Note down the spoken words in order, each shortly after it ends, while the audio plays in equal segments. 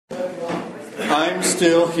I'm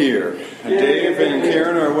still here. Dave and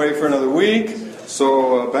Karen are away for another week,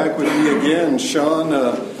 so back with me again. Sean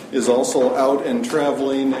is also out and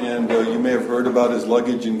traveling, and you may have heard about his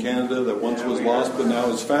luggage in Canada that once was lost but now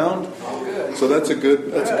is found. So that's a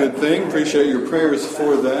good thing. Appreciate your prayers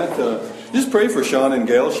for that. Just pray for Sean and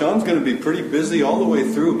Gail. Sean's going to be pretty busy all the way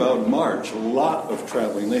through about March. A lot of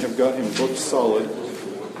traveling. They have got him booked solid.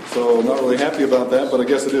 So I'm not really happy about that, but I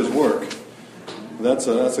guess it is work. That's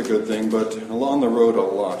a good thing, but on the road a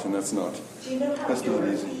lot, and that's not. Do you know how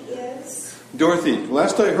Dorothy is? Dorothy.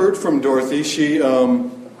 Last I heard from Dorothy, she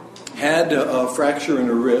had a fracture in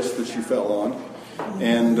her wrist that she fell on,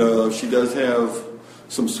 and she does have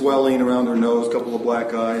some swelling around her nose, a couple of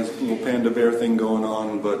black eyes, a little panda bear thing going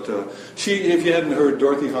on. But if you hadn't heard,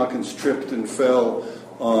 Dorothy Hawkins tripped and fell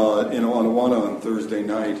in Awana on Thursday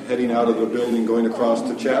night, heading out of the building, going across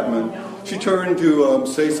to Chapman. She turned to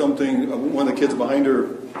say something. One of the kids behind her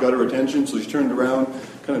got her attention, so she turned around,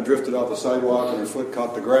 kind of drifted off the sidewalk, and her foot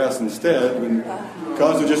caught the grass instead, and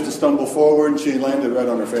caused her just to stumble forward, and she landed right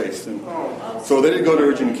on her face. And so they did go to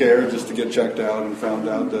urgent care just to get checked out, and found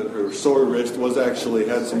out that her sore wrist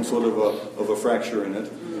had some sort of a fracture in it.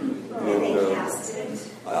 And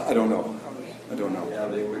I don't know.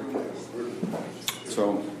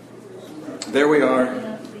 So there we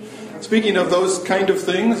are. Speaking of those kind of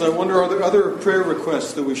things, I wonder, are there other prayer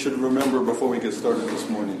requests that we should remember before we get started this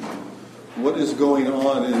morning? What is going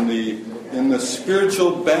on in the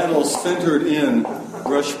spiritual battle centered in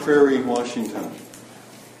Brush Prairie, Washington?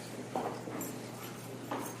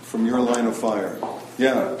 From your line of fire.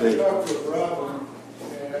 Yeah, Dave. I talked with Robin,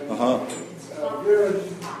 and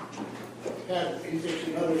Vera's had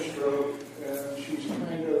another stroke, and she's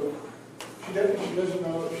kind of, she doesn't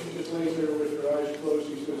know, she just lays there with her eyes closed.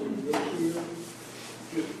 He says, if you go see her,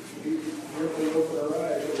 just gently open her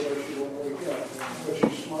eyes, otherwise she won't wake up. But she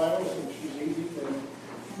smiles and she's eating,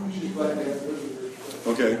 and she's glad to have visitors.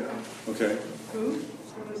 Okay. Who?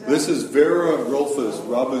 This is Vera Rolfes,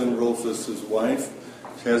 Robin Rolfes' wife.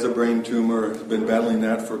 She has a brain tumor, has been battling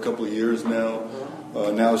that for a couple of years now.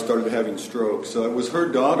 Now started having strokes. So it was her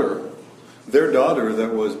daughter, their daughter,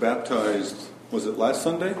 that was baptized. Was it last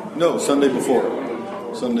Sunday? No, Sunday before.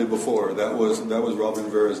 That was Robin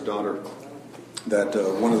Vera's daughter. That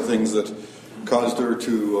one of the things that caused her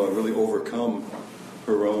to really overcome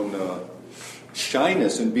her own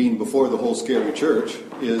shyness in being before the whole scary church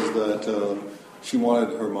is that she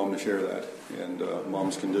wanted her mom to share that, and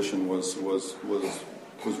mom's condition was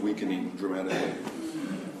weakening dramatically.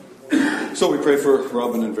 So we pray for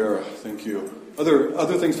Robin and Vera. Thank you.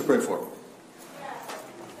 Other things to pray for.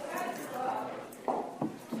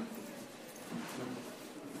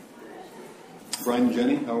 Brian and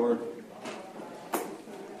Jenny, how are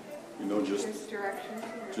just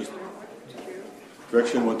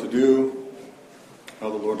direction what to do, how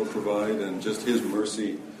the Lord will provide, and just His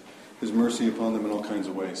mercy upon them in all kinds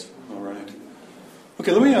of ways. All right.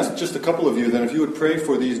 Okay, let me ask just a couple of you then, if you would pray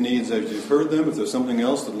for these needs as you've heard them. If there's something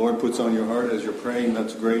else that the Lord puts on your heart as you're praying,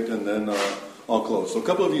 that's great, and then I'll close. So a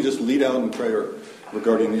couple of you just lead out in prayer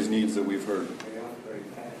regarding these needs that we've heard.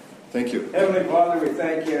 Thank you. Heavenly Father, we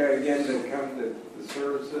thank you again to come to the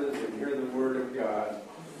services and hear the Word of God.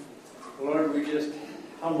 Lord, we just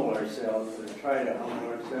humble ourselves and try to humble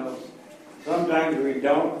ourselves. Sometimes we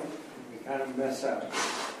don't. We kind of mess up.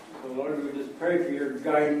 So Lord, we just pray for your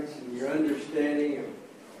guidance and your understanding of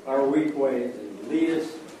our weak ways, and lead us,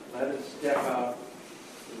 let us step out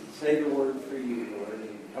and say the word for you, Lord,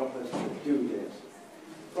 and help us to do this.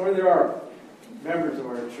 Lord, there are members of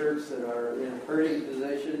our church that are in a hurting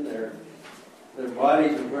position. Their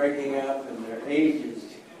bodies are breaking up and their age is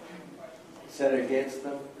set against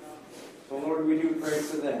them. So Lord, we do pray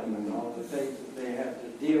for them and all the things that they have to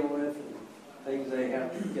deal with and things they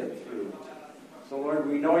have to get through. So Lord,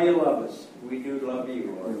 we know you love us. We do love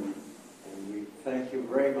you, Lord. And we thank you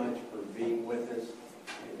very much for being with us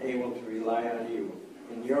and able to rely on you.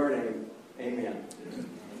 In your name, amen.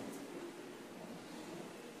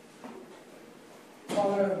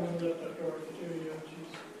 Father, I want to lift up Dorothy to you.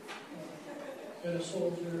 She's been a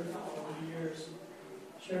soldier over the years,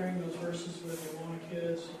 sharing those verses with the Awana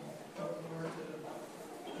kids. Lord,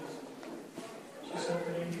 she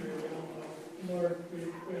suffered injury. We don't know. Lord, we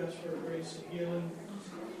ask for grace and healing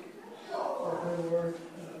for her, Lord.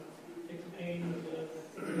 Take the pain of the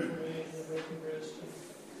away and the broken wrist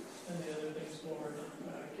and the other things, Lord.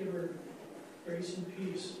 Give her grace and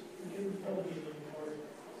peace. And give her full healing, Lord.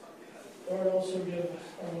 Lord, also give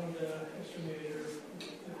our one estimator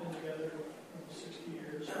who've been together for 60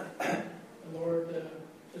 years. And Lord,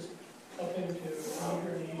 just help him to meet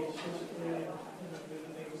her needs physically and do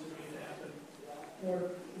the things that need to happen.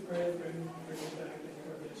 Lord, we pray that bring us back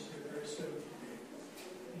into our midst here very soon.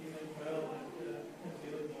 Healing well and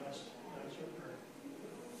feeling blessed. That's our prayer.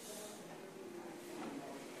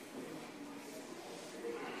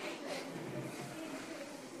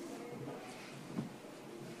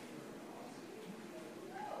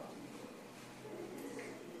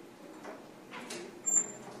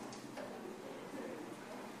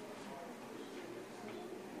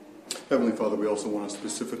 Heavenly Father, we also want to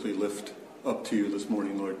specifically lift up to you this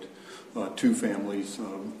morning, Lord, two families,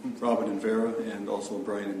 Robin and Vera, and also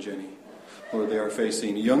Brian and Jenny. Lord, they are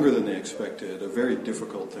facing, younger than they expected, very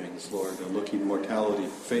difficult things, Lord, looking mortality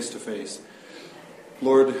face to face.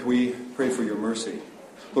 Lord, we pray for your mercy.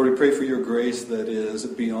 Lord, we pray for your grace that is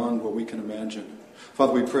beyond what we can imagine.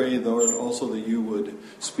 Father, we pray, Lord, also that you would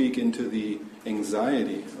speak into the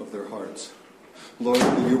anxiety of their hearts. Lord,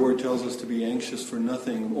 your word tells us to be anxious for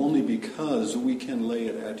nothing only because we can lay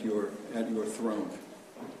it at your throne.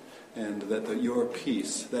 And that your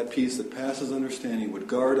peace, that peace that passes understanding, would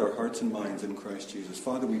guard our hearts and minds in Christ Jesus.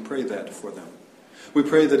 Father, we pray that for them. We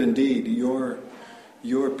pray that indeed your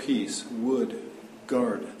peace would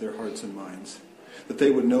guard their hearts and minds. That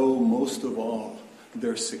they would know most of all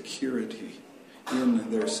their security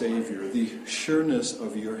in their Savior, the sureness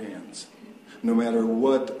of your hands, no matter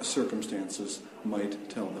what circumstances might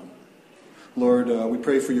tell them. Lord, we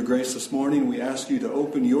pray for your grace this morning. We ask you to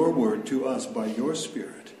open your word to us by your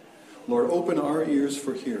Spirit. Lord, open our ears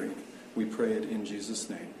for hearing. We pray it in Jesus'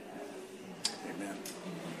 name. Amen.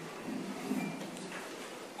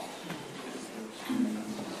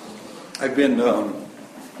 I've been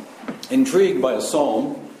intrigued by a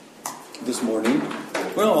psalm this morning,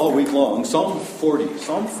 well, all week long. Psalm 40.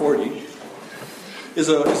 Psalm 40 is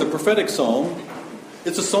a prophetic psalm.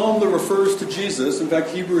 It's a psalm that refers to Jesus. In fact,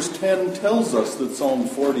 Hebrews 10 tells us that Psalm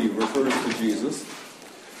 40 refers to Jesus.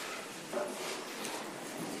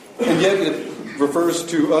 And yet it refers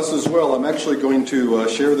to us as well. I'm actually going to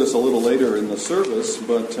share this a little later in the service,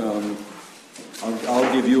 but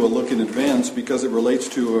I'll give you a look in advance because it relates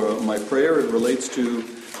to my prayer. It relates to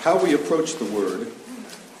how we approach the Word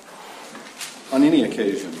on any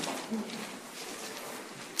occasion.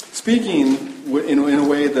 Speaking in a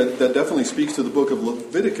way that definitely speaks to the book of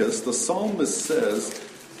Leviticus, the psalmist says,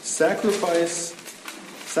 sacrifices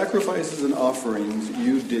and offerings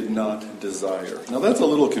you did not desire. Now that's a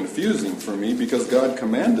little confusing for me because God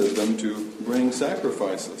commanded them to bring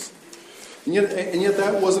sacrifices. And yet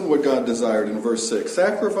that wasn't what God desired in verse 6.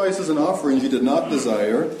 Sacrifices and offerings you did not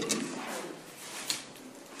desire.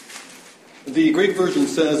 The Greek version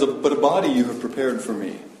says, but a body you have prepared for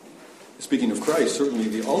me. Speaking of Christ, certainly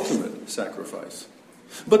the ultimate sacrifice.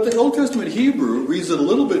 But the Old Testament Hebrew reads it a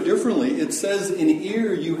little bit differently. It says, an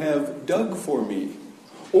ear you have dug for me,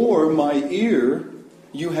 or my ear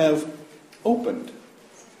you have opened.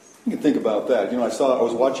 You can think about that. I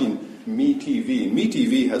was watching MeTV.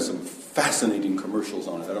 MeTV has some fascinating commercials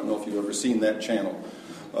on it. I don't know if you've ever seen that channel.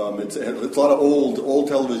 It's a lot of old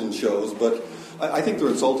television shows, but I think they're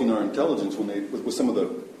insulting our intelligence with some of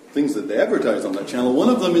the things that they advertise on that channel. One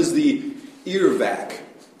of them is the ear vac.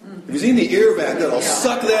 Have you seen the ear vac that'll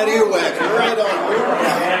suck that earwax right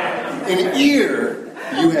on? An ear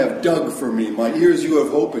you have dug for me, my ears you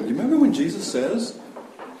have opened. You remember when Jesus says,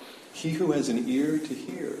 he who has an ear to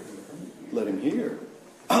hear, let him hear.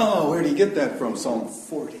 Oh, where did he get that from? Psalm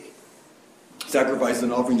 40. Sacrifice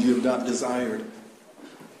and offerings you have not desired,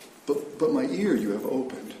 but my ear you have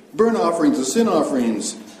opened. Burnt offerings and sin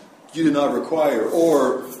offerings you did not require,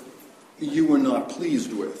 or you were not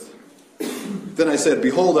pleased with. Then I said,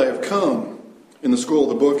 behold, I have come. In the scroll of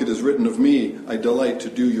the book it is written of me, I delight to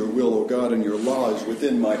do your will, O God, and your law is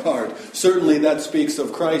within my heart. Certainly that speaks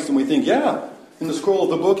of Christ, and we think, yeah, in the scroll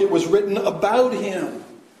of the book it was written about him.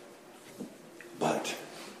 But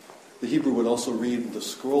the Hebrew would also read, the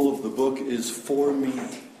scroll of the book is for me.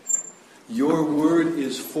 Your word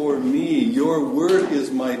is for me. Your word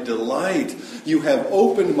is my delight. You have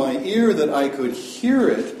opened my ear that I could hear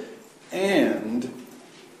it, and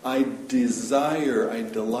I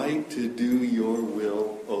delight to do your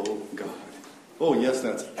will, O God. Oh, yes,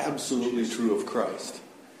 that's absolutely true of Christ,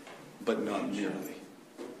 but not merely,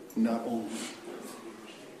 not only.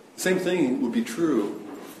 Same thing would be true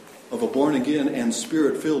of a born-again and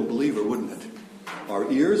spirit-filled believer, wouldn't it?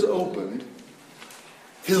 Our ears opened,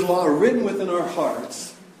 his law written within our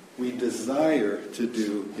hearts, we desire to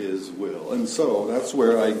do his will. And so that's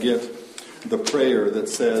where I get the prayer that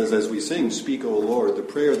says, as we sing, Speak, O Lord, the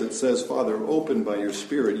prayer that says, Father, open by your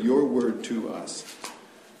Spirit your word to us,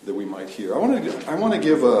 that we might hear. I want to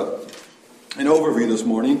give an overview this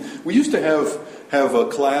morning. We used to have a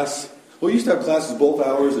class Well, we used to have classes both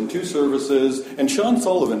hours and 2 services, and Sean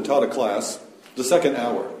Sullivan taught a class, the second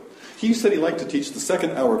hour. He said he liked to teach the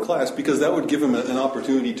second hour class because that would give him an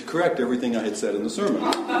opportunity to correct everything I had said in the sermon.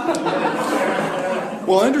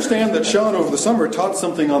 Well, I understand that Sean over the summer taught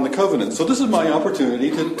something on the covenant, so this is my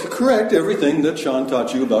opportunity to correct everything that Sean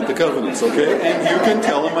taught you about the covenants, okay? And you can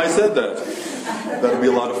tell him I said that. That'll be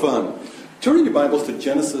a lot of fun. Turn in your Bibles to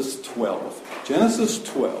Genesis 12. Genesis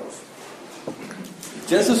 12.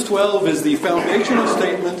 Genesis 12 is the foundational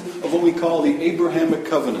statement of what we call the Abrahamic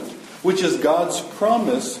covenant, which is God's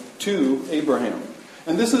promise to Abraham.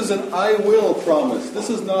 And this is an I will promise. This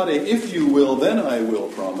is not a if you will, then I will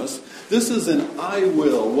promise. This is an I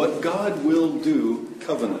will, what God will do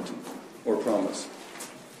covenant or promise.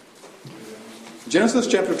 Genesis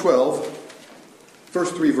chapter 12,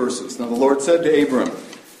 first 3 verses. Now the Lord said to Abram,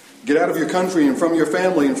 "Get out of your country and from your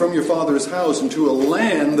family and from your father's house into a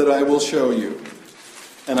land that I will show you.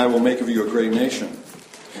 And I will make of you a great nation.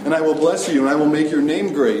 And I will bless you, and I will make your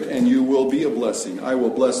name great, and you will be a blessing. I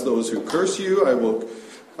will bless those who curse you. I will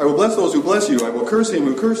bless those who bless you. I will curse him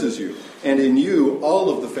who curses you. And in you all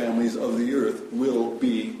of the families of the earth will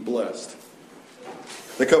be blessed."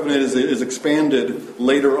 The covenant is expanded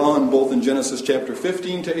later on, both in Genesis chapter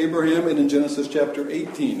 15 to Abraham and in Genesis chapter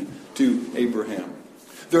 18 to Abraham.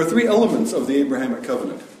 There are 3 elements of the Abrahamic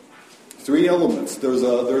covenant. 3 elements. There's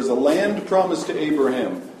a land promised to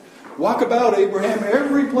Abraham. Walk about, Abraham,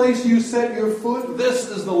 every place you set your foot, this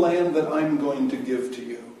is the land that I'm going to give to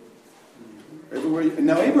you.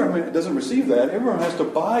 Now, Abraham doesn't receive that. Abraham has to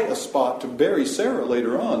buy a spot to bury Sarah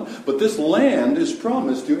later on. But this land is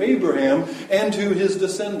promised to Abraham and to his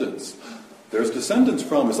descendants. There's descendants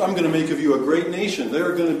promised. I'm going to make of you a great nation. There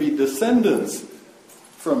are going to be descendants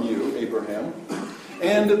from you, Abraham.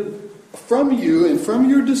 And from you and from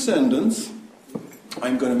your descendants,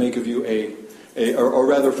 I'm going to make of you or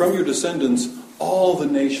rather, from your descendants, all the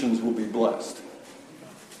nations will be blessed.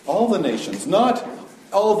 All the nations. Not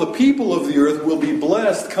all the people of the earth will be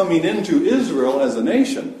blessed coming into Israel as a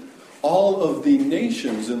nation. All of the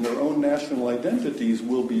nations in their own national identities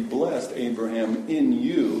will be blessed, Abraham, in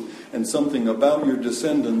you, and something about your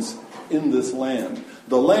descendants in this land.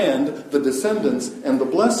 The land, the descendants, and the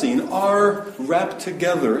blessing are wrapped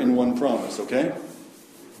together in one promise, okay?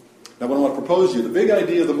 Now, what I want to propose to you, the big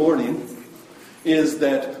idea of the morning is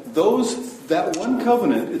that that one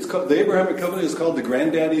covenant, the Abrahamic covenant is called the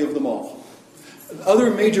granddaddy of them all. Other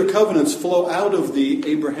major covenants flow out of the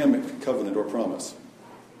Abrahamic covenant or promise.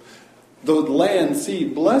 The land,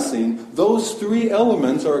 seed, blessing, those 3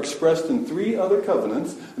 elements are expressed in 3 other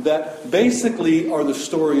covenants that basically are the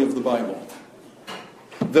story of the Bible.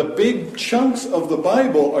 The big chunks of the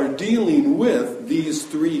Bible are dealing with these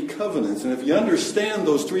 3 covenants. And if you understand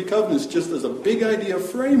those 3 covenants just as a big idea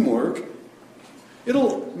framework,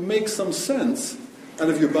 it'll make some sense out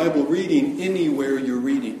of your Bible reading anywhere you're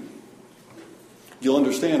reading. You'll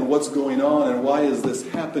understand what's going on and why is this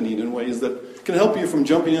happening in ways that can help you from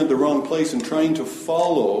jumping into the wrong place and trying to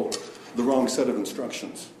follow the wrong set of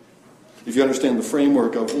instructions. If you understand the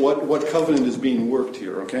framework of what covenant is being worked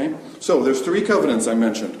here, okay? So there's 3 covenants I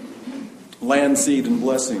mentioned. Land, seed, and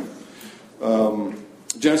blessing.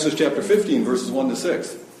 Genesis chapter 15, verses 1 to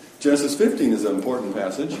 6. Genesis 15 is an important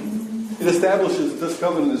passage. It establishes that this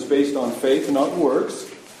covenant is based on faith and not works.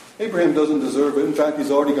 Abraham doesn't deserve it. In fact,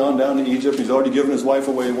 he's already gone down to Egypt. He's already given his wife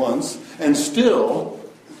away once. And still,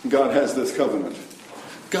 God has this covenant.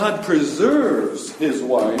 God preserves his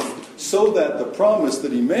wife so that the promise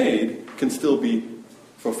that he made can still be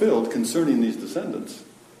fulfilled concerning these descendants.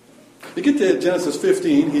 You get to Genesis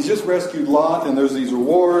 15. He's just rescued Lot, and there's these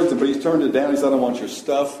rewards, but he's turned it down. He said, "I don't want your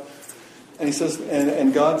stuff." And he says,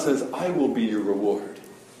 and God says, "I will be your reward."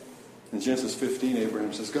 In Genesis 15,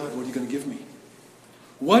 Abraham says, "God, what are you going to give me?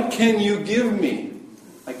 What can you give me?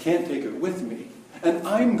 I can't take it with me. And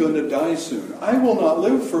I'm going to die soon. I will not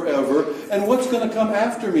live forever. And what's going to come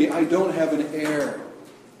after me? I don't have an heir.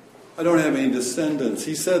 I don't have any descendants."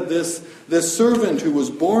 He said, this servant who was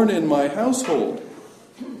born in my household.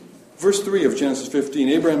 Verse 3 of Genesis 15,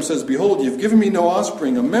 Abraham says, "Behold, you've given me no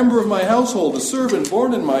offspring. A member of my household, a servant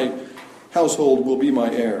born in my household will be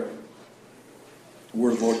my heir." The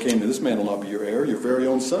word of the Lord came to this man will not be your heir. Your very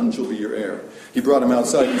own son shall be your heir. He brought him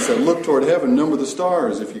outside and said, "Look toward heaven, number the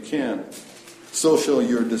stars if you can. So shall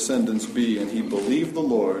your descendants be." And he believed the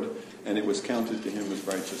Lord, and it was counted to him as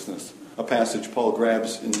righteousness. A passage Paul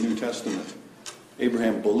grabs in the New Testament.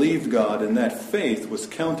 Abraham believed God, and that faith was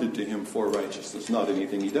counted to him for righteousness, not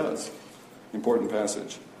anything he does. Important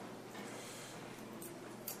passage.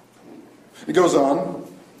 It goes on.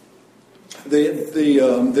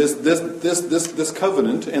 This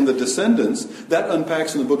covenant and the descendants, that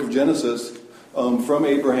unpacks in the book of Genesis from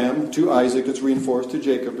Abraham to Isaac, it's reinforced, to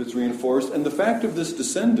Jacob, it's reinforced. And the fact of this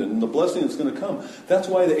descendant and the blessing that's going to come, that's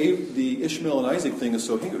why the Ishmael and Isaac thing is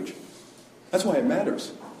so huge. That's why it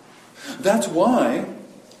matters. That's why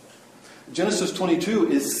Genesis 22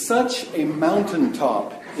 is such a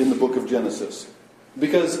mountaintop in the book of Genesis.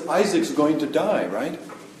 Because Isaac's going to die, right?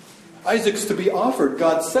 Isaac's to be offered.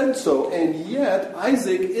 God said so. And yet,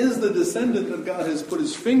 Isaac is the descendant that God has put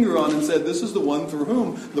his finger on and said, this is the one through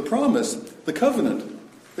whom the promise, the covenant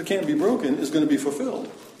that can't be broken, is going to be fulfilled.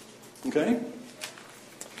 Okay?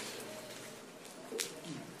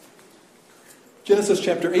 Genesis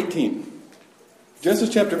chapter 18. Genesis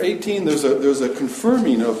chapter 18, there's a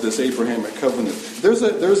confirming of this Abrahamic covenant. There's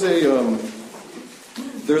a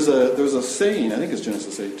saying, I think it's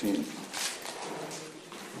Genesis 18.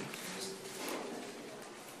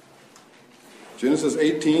 Genesis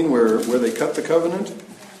 18, where they cut the covenant.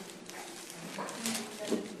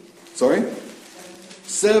 Sorry?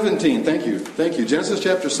 17, thank you. Genesis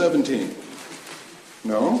chapter 17.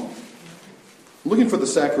 No? I'm looking for the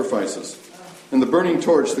sacrifices. And the burning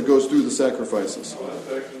torch that goes through the sacrifices. Oh, that's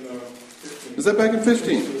back in 15. Is that back in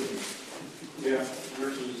 15? Yeah,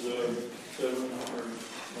 verses 7 or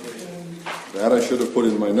 8. That I should have put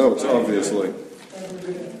in my notes, obviously. 9.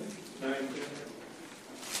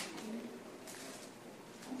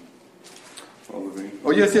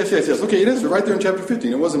 Oh, yes. Okay, it is right there in chapter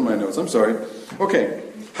 15. It was in my notes. I'm sorry. Okay.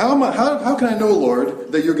 How can I know,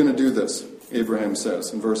 Lord, that you're going to do this? Abraham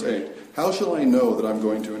says in verse 8. How shall I know that I'm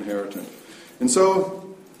going to inherit it? And so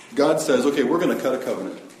God says, okay, we're going to cut a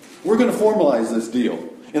covenant. We're going to formalize this deal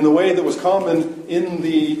in the way that was common in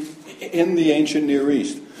the ancient Near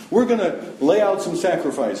East. We're going to lay out some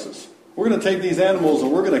sacrifices. We're going to take these animals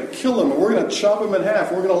and we're going to kill them and we're going to chop them in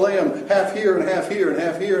half. We're going to lay them half here and half here and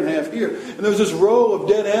half here and half here. And there's this row of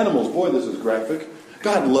dead animals. Boy, this is graphic.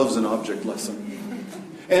 God loves an object lesson.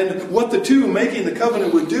 And what the two making the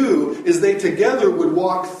covenant would do is they together would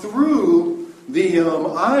walk through the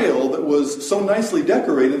aisle that was so nicely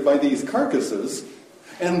decorated by these carcasses.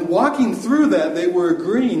 And walking through that, they were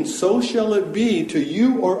agreeing, so shall it be to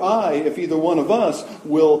you or I, if either one of us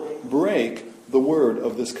will break the word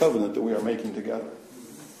of this covenant that we are making together.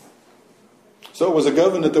 So it was a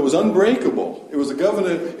covenant that was unbreakable. It was a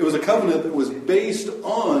covenant that was based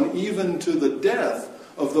on even to the death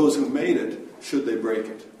of those who made it, should they break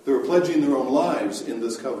it. They were pledging their own lives in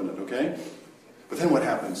this covenant, okay? But then what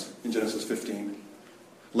happens in Genesis 15?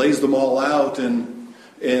 Lays them all out, and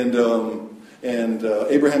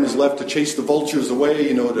Abraham is left to chase the vultures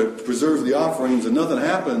away, to preserve the offerings, and nothing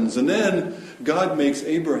happens. And then God makes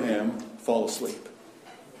Abraham fall asleep.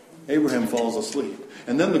 Abraham falls asleep.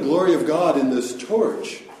 And then the glory of God in this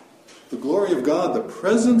torch, the glory of God, the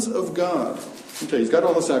presence of God. Okay, he's got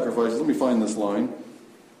all the sacrifices. Let me find this line.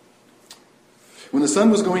 When the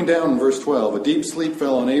sun was going down, in verse 12, a deep sleep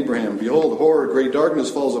fell on Abraham. Behold, horror, great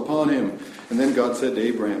darkness falls upon him. And then God said to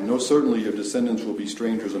Abraham, no, certainly your descendants will be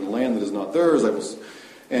strangers in a land that is not theirs,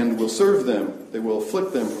 and will serve them. They will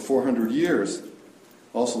afflict them for 400 years.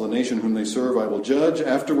 Also the nation whom they serve I will judge.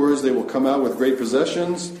 Afterwards they will come out with great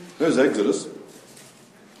possessions. There's Exodus.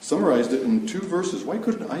 Summarized it in 2 verses. Why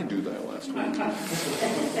couldn't I do that last week?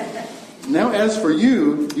 Now as for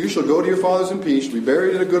you, you shall go to your fathers in peace, be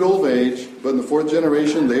buried in a good old age, but in the 4th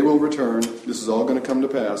generation they will return. This is all going to come to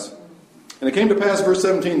pass. And it came to pass, verse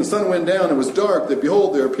 17, the sun went down, and it was dark, that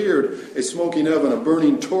behold, there appeared a smoking oven, a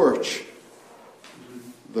burning torch.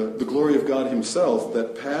 The glory of God himself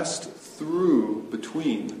that passed through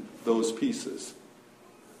between those pieces.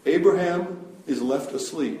 Abraham is left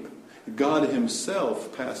asleep. God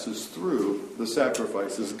himself passes through the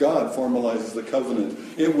sacrifices. God formalizes the covenant.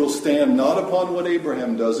 It will stand not upon what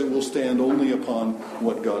Abraham does. It will stand only upon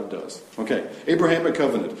what God does. Okay, Abrahamic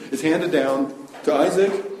covenant is handed down to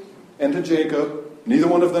Isaac and to Jacob. Neither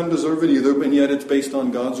one of them deserve it either, and yet it's based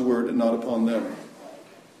on God's word and not upon them.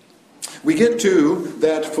 We get to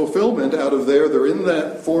that fulfillment out of there. They're in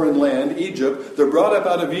that foreign land, Egypt. They're brought up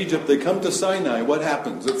out of Egypt. They come to Sinai. What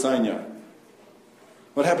happens at Sinai?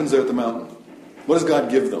 What happens there at the mountain? What does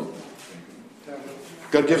God give them?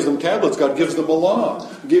 God gives them tablets. God gives them a law.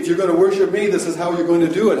 If you're going to worship me, this is how you're going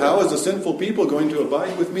to do it. How is a sinful people going to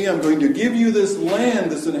abide with me? I'm going to give you this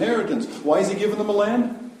land, this inheritance. Why is he giving them a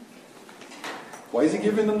land? Why is he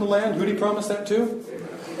giving them the land? Who did he promise that to?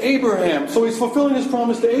 Abraham. So he's fulfilling his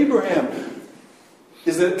promise to Abraham.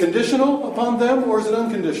 Is it conditional upon them or is it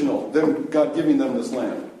unconditional? Them God giving them this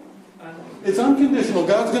land? It's unconditional.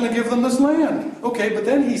 God's going to give them this land. Okay, but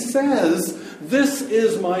then he says, this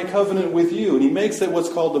is my covenant with you. And he makes it what's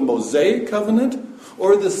called the Mosaic covenant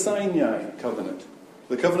or the Sinai covenant.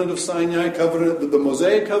 The covenant of Sinai, the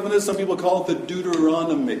Mosaic covenant, some people call it the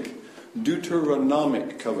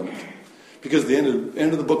Deuteronomic covenant. Because at the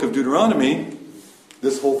end of the book of Deuteronomy,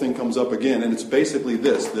 this whole thing comes up again. And it's basically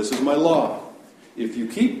this. This is my law. If you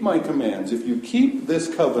keep my commands, if you keep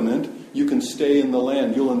this covenant, you can stay in the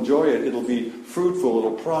land. You'll enjoy it. It'll be fruitful.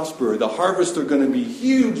 It'll prosper. The harvests are going to be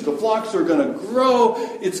huge. The flocks are going to grow.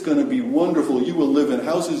 It's going to be wonderful. You will live in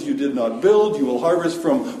houses you did not build. You will harvest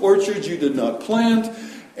from orchards you did not plant.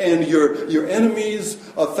 And your enemies,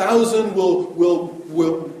 1,000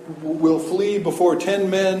 will flee before 10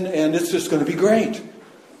 men. And it's just going to be great.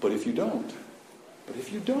 But if you don't,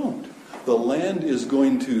 the land is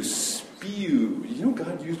going to spew. You know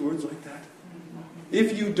God used words like that?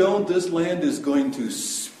 If you don't, this land is going to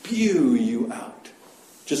spew you out.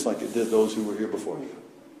 Just like it did those who were here before you.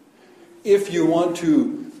 If you want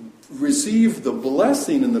to receive the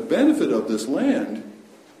blessing and the benefit of this land,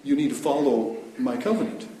 you need to follow my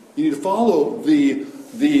covenant. You need to follow the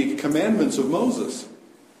commandments of Moses.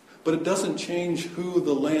 But it doesn't change who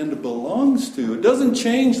the land belongs to. It doesn't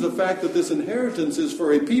change the fact that this inheritance is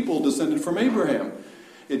for a people descended from Abraham.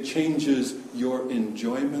 It changes your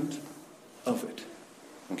enjoyment of it.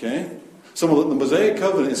 Okay? So the Mosaic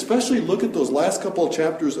covenant, especially look at those last couple of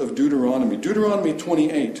chapters of Deuteronomy. Deuteronomy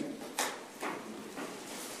 28.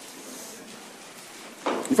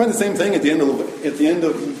 You find the same thing at the end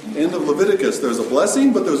of Leviticus. There's a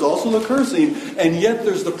blessing, but there's also the cursing, and yet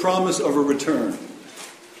there's the promise of a return.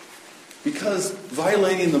 Because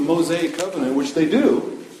violating the Mosaic covenant, which they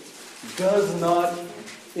do, does not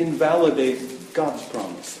invalidate God's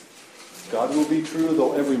promise. God will be true,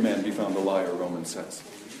 though every man be found a liar, Romans says.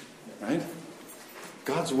 Right?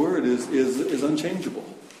 God's word is unchangeable.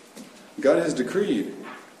 God has decreed.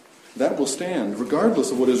 That will stand,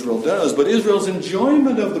 regardless of what Israel does. But Israel's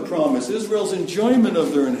enjoyment of the promise, Israel's enjoyment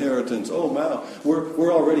of their inheritance, oh wow,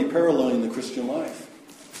 we're already paralleling the Christian life.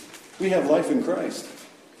 We have life in Christ.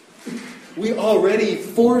 We already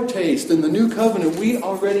foretaste in the new covenant, we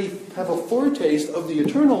already have a foretaste of the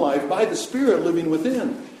eternal life by the Spirit living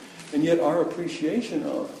within. And yet our appreciation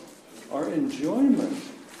of, our enjoyment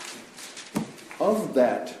of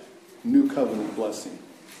that new covenant blessing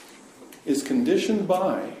is conditioned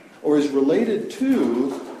by, or is related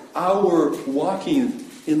to, our walking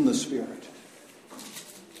in the Spirit.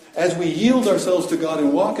 As we yield ourselves to God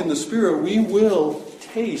and walk in the Spirit, we will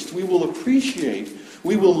taste, we will appreciate,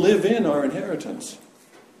 we will live in our inheritance.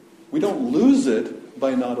 We don't lose it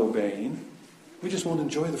by not obeying. We just won't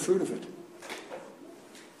enjoy the fruit of it.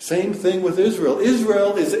 Same thing with Israel.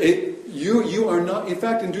 Israel is you are not, in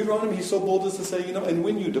fact, in Deuteronomy, he's so bold as to say, and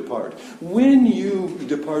when you depart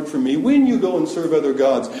from me, when you go and serve other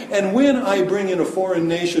gods, and when I bring in a foreign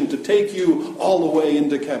nation to take you all the way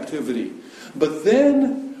into captivity. But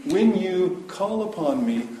then, when you call upon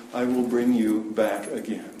me, I will bring you back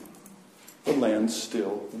again. The land's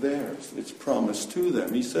still theirs. It's promised to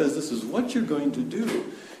them. He says this is what you're going to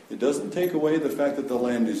do. It doesn't take away the fact that the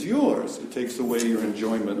land is yours. It takes away your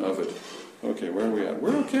enjoyment of it. Okay, where are we at?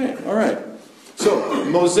 We're okay. All right. So,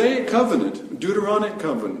 Mosaic covenant, Deuteronomic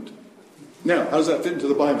covenant. Now, how does that fit into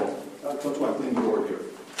the Bible? That's why I cleaned the board here.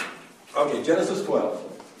 Okay, Genesis 12.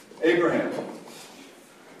 Abraham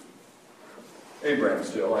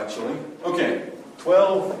still, actually. Okay,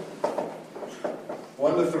 12,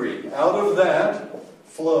 1 to 3. Out of that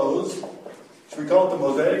flows, should we call it the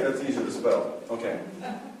Mosaic? That's easier to spell. Okay.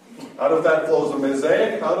 Out of that flows the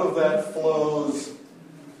Mosaic. Out of that flows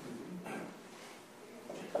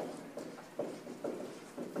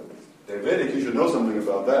Davidic. You should know something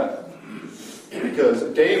about that. Because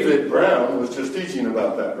David Brown was just teaching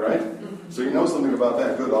about that, right? So you know something about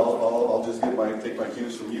that. Good. I'll just take my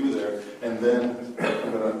cues from you there. And then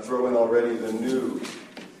I'm going to throw in already the new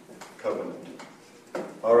covenant.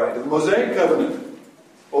 All right. The Mosaic covenant.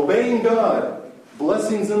 Obeying God.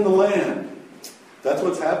 Blessings in the land. That's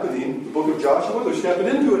what's happening in the book of Joshua. They're stepping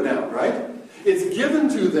into it now, right? It's given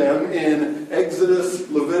to them in Exodus,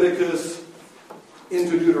 Leviticus,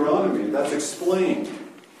 into Deuteronomy. That's explained.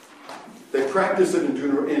 They practice it in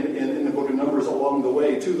the book of Numbers along the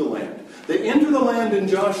way to the land. They enter the land in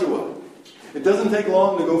Joshua. It doesn't take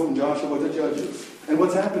long to go from Joshua to Judges. And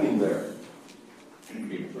what's happening there?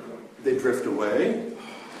 They drift away.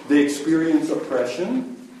 They experience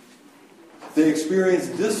oppression. They experience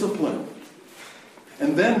discipline.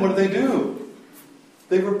 And then what do?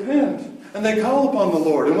 They repent. And they call upon the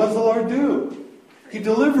Lord. And what does the Lord do? He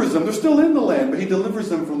delivers them. They're still in the land, but he delivers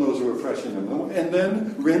them from those who are oppressing them. And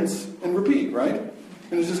then rinse and repeat, right?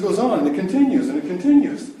 And it just goes on, and it continues, and it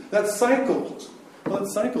continues. That cycle. Well, that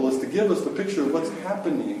cycle is to give us the picture of what's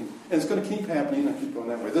happening. And it's going to keep happening. I keep going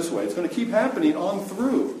that way, this way. It's going to keep happening on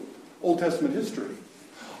through Old Testament history.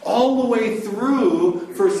 All the way through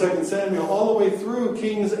 1st, 2nd Samuel, all the way through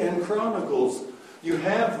Kings and Chronicles, you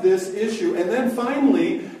have this issue. And then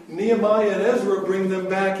finally, Nehemiah and Ezra bring them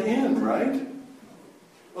back in, right?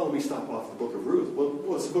 Well, let me stop off the book of Ruth.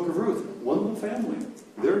 What's the book of Ruth? One little family.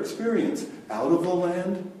 Their experience out of the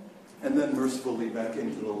land and then mercifully back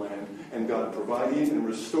into the land. And God providing and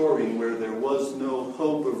restoring where there was no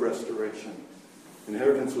hope of restoration.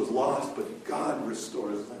 Inheritance was lost, but God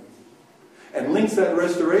restores them. And links that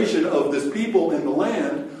restoration of this people in the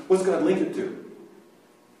land. What's God link it to?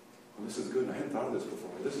 Well, this is good. I hadn't thought of this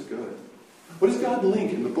before. This is good. What does God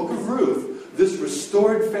link in the book of Ruth this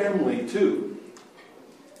restored family to?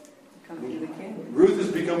 Ruth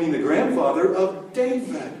is becoming the grandfather of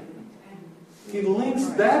David. He links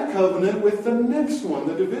that covenant with the next one,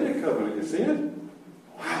 the Davidic covenant. You see it?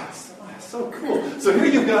 Wow, so cool. So here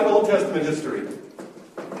you've got Old Testament history.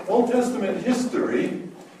 Old Testament history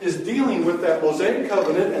is dealing with that Mosaic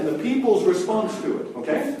covenant and the people's response to it.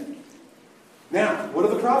 Okay? Now, what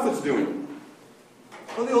are the prophets doing?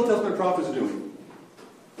 What are the Old Testament prophets doing?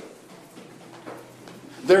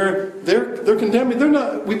 They're condemning. They're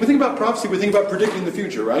not. We think about prophecy. We think about predicting the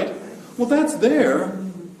future, right? Well, that's there,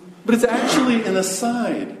 but it's actually an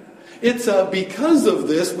aside. It's because of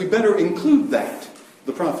this, we better include that,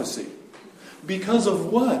 the prophecy. Because of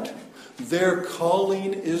what? They're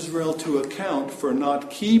calling Israel to account for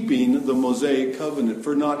not keeping the Mosaic covenant,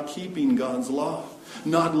 for not keeping God's law.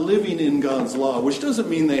 Not living in God's law, which doesn't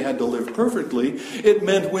mean they had to live perfectly. It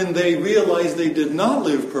meant when they realized they did not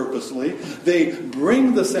live purposely, they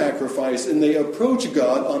bring the sacrifice and they approach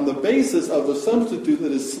God on the basis of a substitute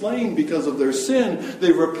that is slain because of their sin.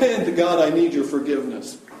 They repent, God, I need your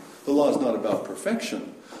forgiveness. The law is not about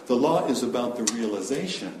perfection. The law is about the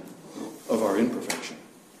realization of our imperfection,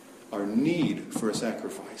 our need for a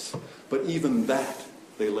sacrifice. But even that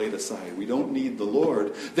they laid aside. We don't need the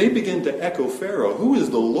Lord. They begin to echo Pharaoh. Who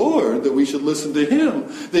is the Lord that we should listen to him?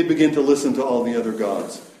 They begin to listen to all the other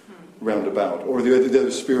gods round about, or the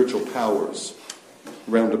other spiritual powers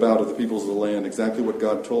round about of the peoples of the land. Exactly what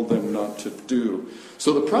God told them not to do.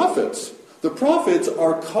 So the prophets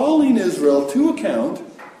are calling Israel to account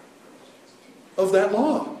of that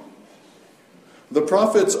law. The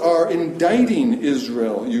prophets are indicting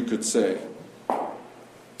Israel, you could say.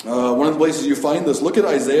 One of the places you find this, look at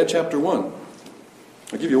Isaiah chapter 1.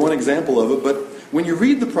 I'll give you one example of it, but when you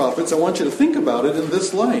read the prophets, I want you to think about it in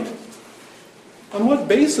this light. On what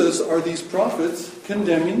basis are these prophets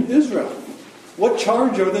condemning Israel? What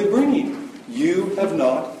charge are they bringing? You have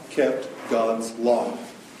not kept God's law.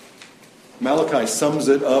 Malachi sums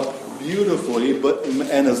it up beautifully,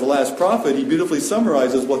 and as the last prophet, he beautifully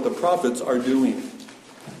summarizes what the prophets are doing.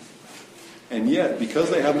 And yet, because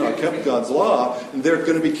they have not kept God's law, they're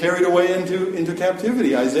going to be carried away into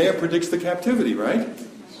captivity. Isaiah predicts the captivity, right?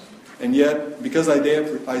 And yet, because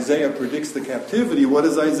Isaiah predicts the captivity, what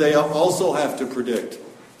does Isaiah also have to predict?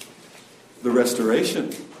 The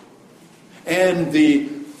restoration. And the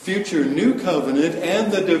future new covenant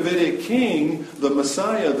and the Davidic king, the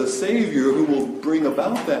Messiah, the Savior, who will bring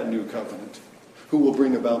about that new covenant, who will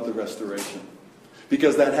bring about the restoration.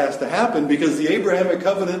 Because that has to happen, because the Abrahamic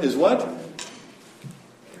covenant is what?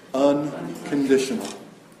 Unconditional.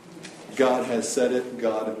 God has said it,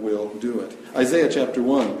 God will do it. Isaiah chapter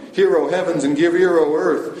 1. Hear, O heavens, and give ear, O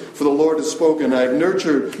earth, for the Lord has spoken. I have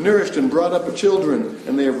nourished and brought up children,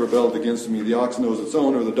 and they have rebelled against me. The ox knows its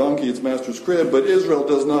owner, the donkey its master's crib, but Israel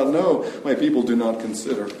does not know. My people do not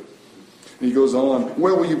consider. And he goes on,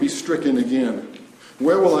 where will you be stricken again?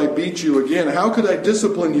 Where will I beat you again? How could I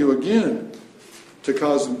discipline you again to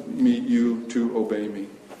cause you to obey me?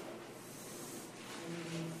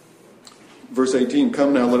 Verse 18,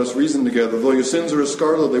 come now, let us reason together. Though your sins are as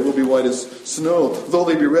scarlet, they will be white as snow. Though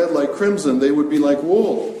they be red like crimson, they would be like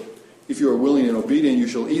wool. If you are willing and obedient, you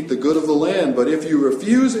shall eat the good of the land. But if you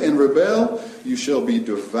refuse and rebel, you shall be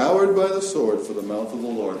devoured by the sword, for the mouth of the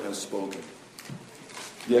Lord has spoken.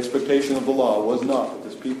 The expectation of the law was not that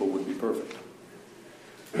this people would be perfect.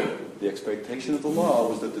 The expectation of the law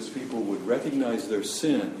was that this people would recognize their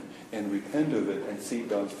sin and repent of it and seek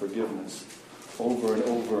God's forgiveness over and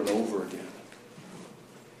over and over again,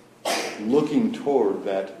 looking toward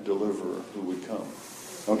that deliverer who would come.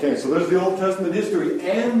 Okay, so there's the Old Testament history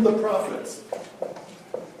and the prophets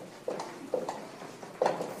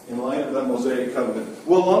in light of that Mosaic covenant.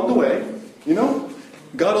 Well, along the way,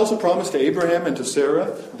 God also promised to Abraham and to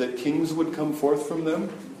Sarah that kings would come forth from them.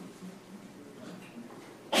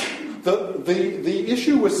 The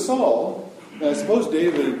issue with Saul, and I suppose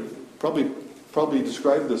David probably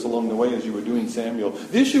described this along the way as you were doing Samuel.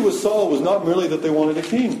 The issue with Saul was not merely that they wanted a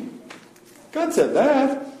king. God said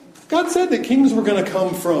that. God said that kings were going to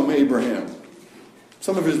come from Abraham.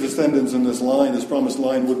 Some of his descendants in this line, this promised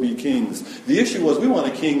line, would be kings. The issue was we want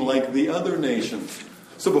a king like the other nations.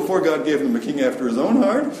 So before God gave them a king after his own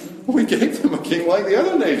heart, we gave them a king like the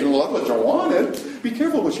other nations. Well, that's what you wanted. Be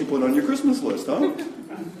careful what you put on your Christmas list, huh?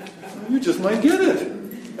 You just might get it.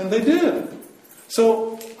 And they did.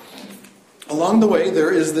 So, along the way,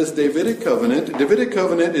 there is this Davidic covenant. Davidic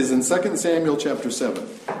covenant is in 2 Samuel chapter 7.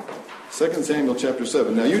 2 Samuel chapter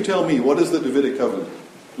 7. Now you tell me, what is the Davidic covenant?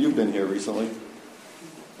 You've been here recently.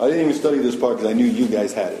 I didn't even study this part because I knew you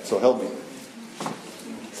guys had it, so help me.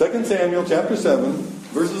 2 Samuel chapter 7,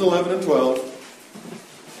 verses 11 and 12.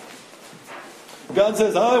 God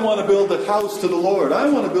says, I want to build a house to the Lord. I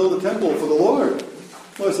want to build a temple for the Lord.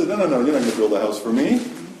 Well, I said, no, you're not going to build a house for me.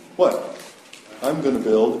 What? I'm going to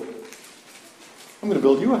build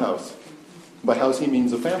you a house. By house he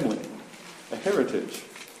means a family, a heritage,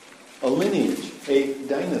 a lineage, a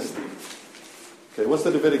dynasty. Okay, what's the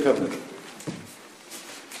Davidic covenant?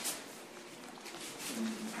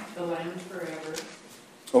 The land forever.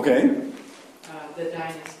 Okay. The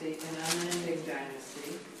dynasty, an unending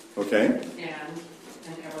dynasty. Okay. And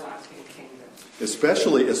an everlasting kingdom.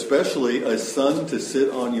 Especially a son to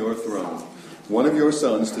sit on your throne. One of your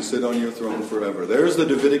sons to sit on your throne forever. There's the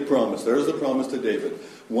Davidic promise. There's the promise to David.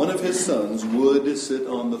 One of his sons would sit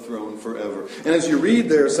on the throne forever. And as you read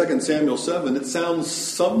there, 2 Samuel 7, it sounds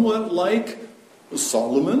somewhat like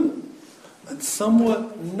Solomon and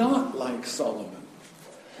somewhat not like Solomon.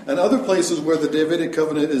 And other places where the Davidic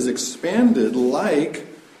covenant is expanded, like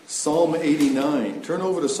Psalm 89. Turn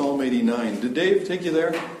over to Psalm 89. Did Dave take you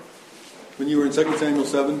there when you were in 2 Samuel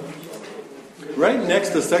 7? Right next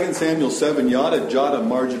to 2 Samuel 7, you ought to jot a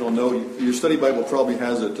marginal note. Your study Bible probably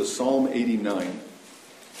has it, to Psalm 89.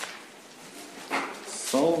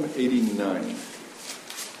 Psalm 89.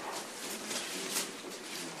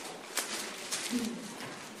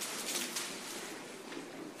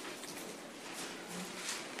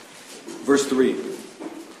 Verse 3.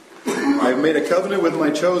 I have made a covenant with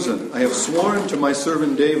my chosen. I have sworn to my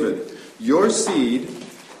servant David, your seed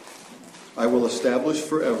I will establish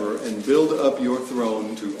forever and build up your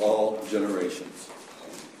throne to all generations.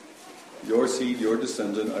 Your seed, your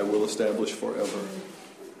descendant, I will establish forever.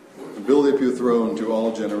 And build up your throne to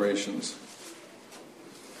all generations.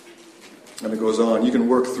 And it goes on. You can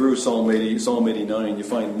work through Psalm 89. You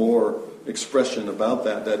find more expression about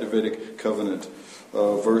that Davidic covenant.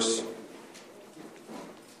 Verse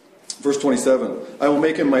 27. I will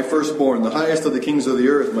make him my firstborn, the highest of the kings of the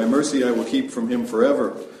earth. My mercy I will keep from him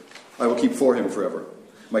forever. I will keep for him forever.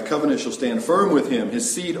 My covenant shall stand firm with him.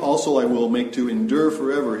 His seed also I will make to endure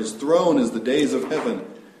forever. His throne is the days of heaven.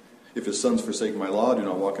 If his sons forsake my law, do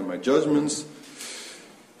not walk in my judgments,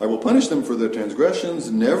 I will punish them for their transgressions.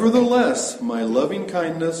 Nevertheless, my loving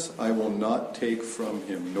kindness I will not take from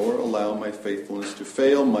him, nor allow my faithfulness to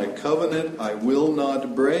fail. My covenant I will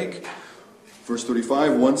not break. Verse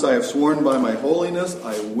 35, once I have sworn by my holiness,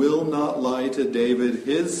 I will not lie to David.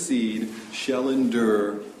 His seed shall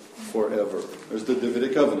endure forever. There's the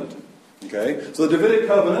Davidic covenant. Okay? So the Davidic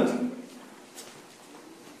covenant,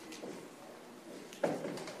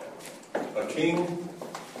 a king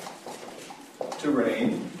to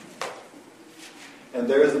reign. And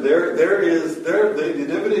the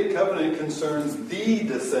Davidic covenant concerns the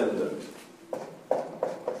descendant.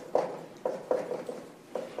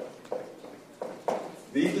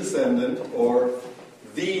 The descendant or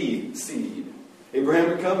the seed.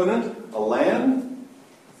 Abrahamic covenant, a land,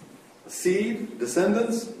 a seed,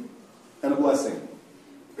 descendants, and a blessing.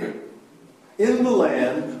 In the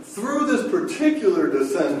land, through this particular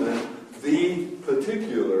descendant, the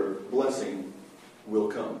particular blessing will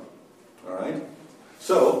come. All right?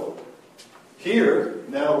 So, here,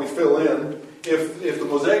 now we fill in, if the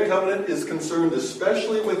Mosaic covenant is concerned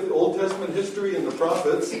especially with Old Testament history and the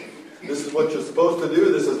prophets, this is what you're supposed to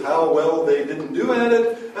do, this is how well they didn't do at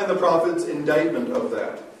it, and the prophet's indictment of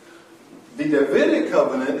that. The Davidic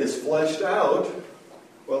covenant is fleshed out,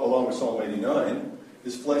 well, along with Psalm 89,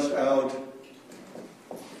 is fleshed out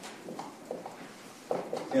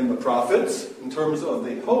in the prophets in terms of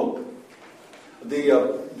the hope. The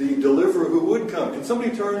deliverer who would come. Can somebody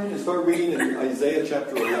turn and start reading in Isaiah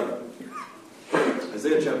chapter 11?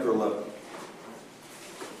 Isaiah chapter 11.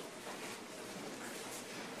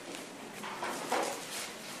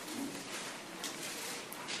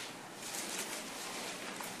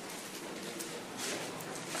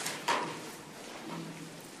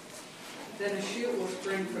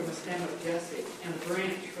 spring from the stem of Jesse, and a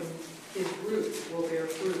branch from his roots will bear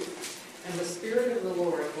fruit. And the Spirit of the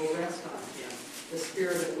Lord will rest on him, the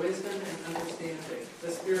Spirit of wisdom and understanding, the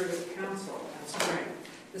Spirit of counsel and strength,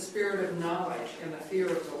 the Spirit of knowledge and the fear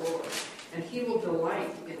of the Lord. And he will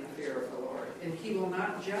delight in the fear of the Lord, and he will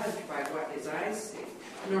not judge by what his eyes see,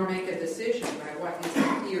 nor make a decision by what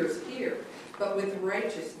his ears hear. But with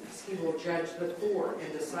righteousness he will judge the poor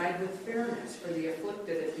and decide with fairness for the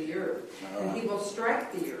afflicted of the earth. And he will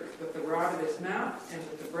strike the earth with the rod of his mouth, and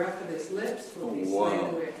with the breath of his lips will he slay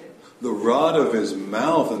the wicked. The rod of his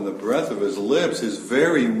mouth and the breath of his lips, his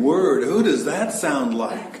very word. Who does that sound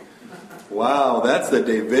like? Wow, that's the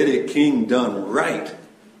Davidic king done right.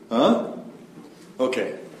 Huh?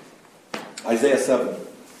 Okay. Isaiah 7.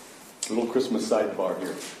 Little Christmas sidebar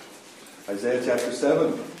here. Isaiah chapter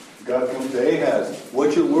 7. God comes to Ahaz.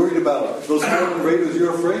 What you're worried about? Those foreign raiders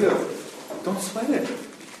you're afraid of. Don't sweat it.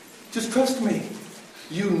 Just trust me.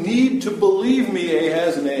 You need to believe me,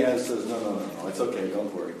 Ahaz. And Ahaz says, no. It's okay.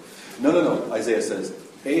 Don't worry. No. Isaiah says,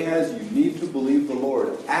 Ahaz, you need to believe the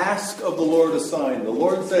Lord. Ask of the Lord a sign. The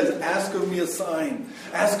Lord says, ask of me a sign.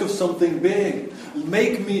 Ask of something big.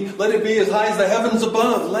 Let it be as high as the heavens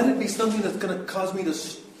above. Let it be something that's going to cause me to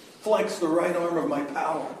flex the right arm of my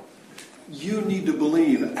power. You need to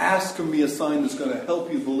believe. Ask of me a sign that's going to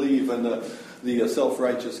help you believe. And the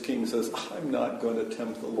self-righteous king says, I'm not going to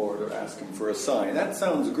tempt the Lord or ask him for a sign. That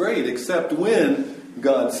sounds great, except when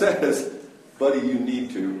God says, buddy, you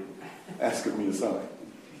need to ask of me a sign.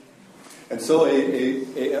 And so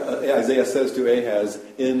Isaiah says to Ahaz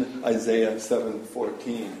in Isaiah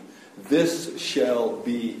 7:14, this shall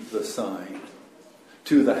be the sign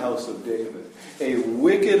to the house of David. A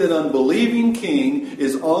wicked and unbelieving king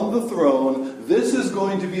is on the throne. This is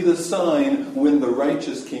going to be the sign when the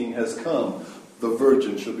righteous king has come. The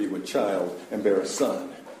virgin shall be with child and bear a son.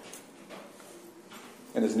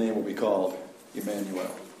 And his name will be called Emmanuel,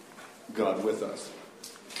 God with us.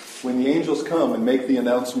 When the angels come and make the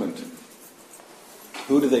announcement,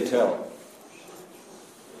 who do they tell?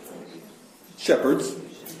 Shepherds.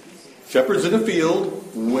 Shepherds in a field.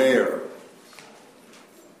 Where?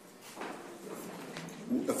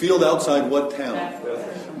 A field outside what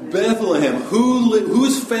town? Bethlehem.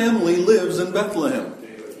 Whose family lives in Bethlehem?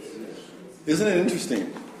 Isn't it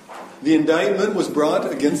interesting? The indictment was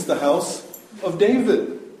brought against the house of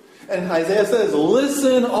David. And Isaiah says,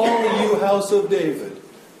 listen, all you house of David.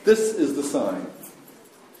 This is the sign.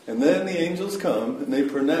 And then the angels come and they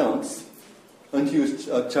pronounce, unto you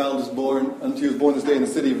a child is born, unto you is born this day in the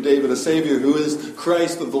city of David a Savior who is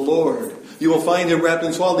Christ of the Lord. You will find him wrapped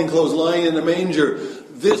in swaddling clothes, lying in a manger.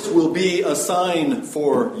 This will be a sign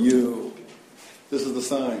for you. This is the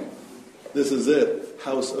sign. This is it,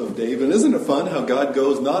 house of David. Isn't it fun how God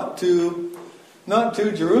goes not to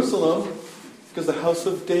Jerusalem, because the house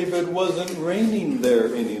of David wasn't reigning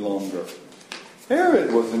there any longer.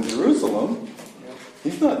 Herod was in Jerusalem.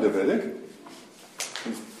 He's not Davidic.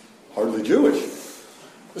 He's hardly Jewish.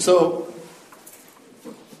 So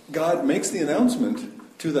God makes the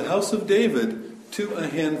announcement to the house of David, to a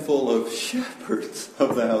handful of shepherds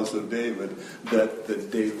of the house of David, that the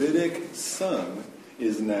Davidic son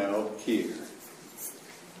is now here.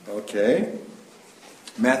 Okay?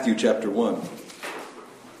 Matthew chapter 1.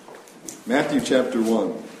 Matthew chapter 1.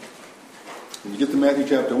 When you get to Matthew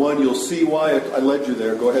chapter 1, you'll see why I led you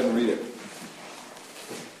there. Go ahead and read it.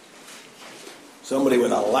 Somebody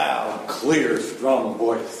with a loud, clear, strong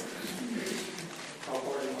voice.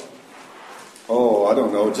 Oh, I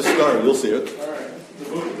don't know. Just start. You'll see it. All right. The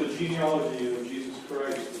book of the genealogy of Jesus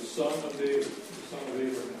Christ, the son of David, the son of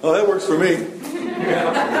Abraham. Oh, that works for me.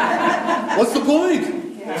 What's the point?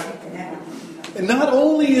 And not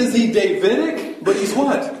only is he Davidic, but he's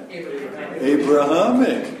what?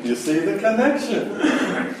 Abrahamic. You see the connection.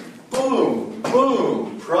 Boom,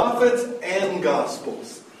 boom. Prophets and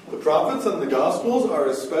Gospels. The prophets and the Gospels are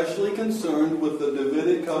especially concerned with the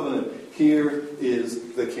Davidic covenant. Here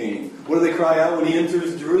is the king. What do they cry out when he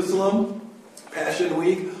enters Jerusalem? Passion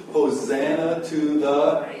Week. Hosanna to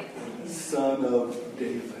the Son of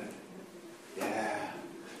David. Yeah.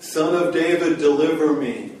 Son of David, deliver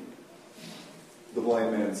me. The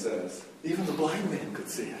blind man says. Even the blind man could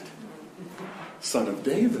see it. Son of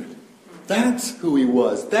David. That's who he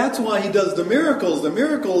was. That's why he does the miracles. The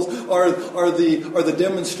miracles are the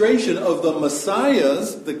demonstration of the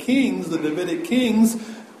Messiah's, the kings, the Davidic kings'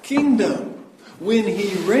 kingdom. When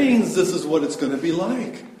he reigns, this is what it's going to be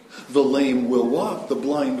like. The lame will walk, the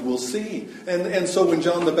blind will see. And so when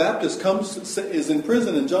John the Baptist is in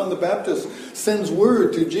prison, and John the Baptist sends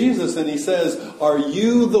word to Jesus, and he says, are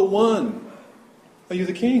you the one? Are you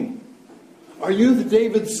the king? Are you the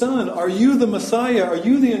David's son? Are you the Messiah? Are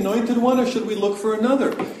you the anointed one, or should we look for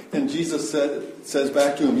another? And Jesus says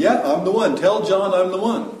back to him, yeah, I'm the one. Tell John I'm the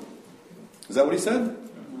one. Is that what he said?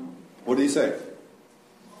 What did he say?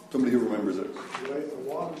 Somebody who remembers it.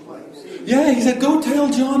 Yeah, he said, go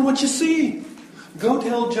tell John what you see. Go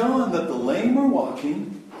tell John that the lame are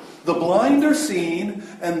walking, the blind are seeing,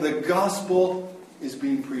 and the gospel is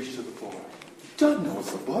being preached to the poor. John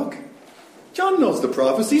knows the book. John knows the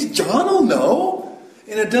prophecies. John will know.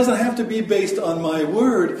 And it doesn't have to be based on my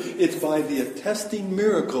word. It's by the attesting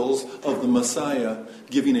miracles of the Messiah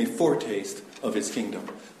giving a foretaste of his kingdom.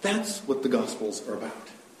 That's what the Gospels are about.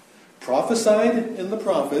 Prophesied in the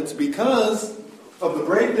prophets, because of the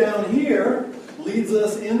breakdown here, leads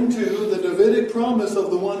us into the Davidic promise of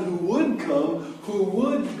the one who would come, who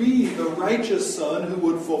would be the righteous son, who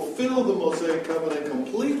would fulfill the Mosaic covenant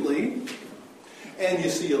completely. And you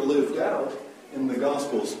see it lived out in the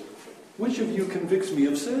Gospels. Which of you convicts me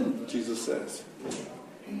of sin? Jesus says.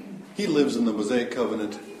 He lives in the Mosaic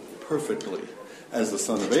covenant perfectly as the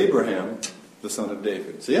son of Abraham, the son of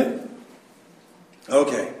David. See it?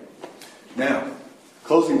 Okay. Now,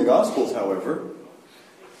 closing the Gospels, however,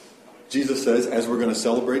 Jesus says, as we're going to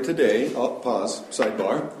celebrate today, pause,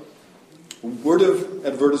 sidebar, word of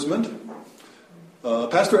advertisement.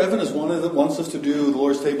 Pastor Evan is one that wants us to do the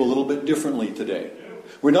Lord's table a little bit differently today.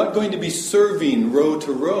 We're not going to be serving row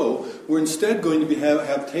to row. We're instead going to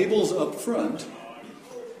have tables up front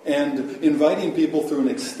and inviting people through an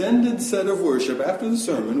extended set of worship. After the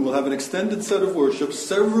sermon, we'll have an extended set of worship,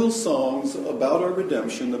 several songs about our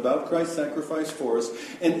redemption, about Christ's sacrifice for us.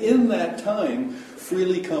 And in that time,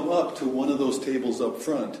 freely come up to one of those tables up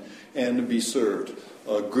front and be served.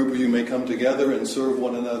 A group of you may come together and serve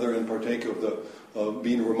one another and partake of the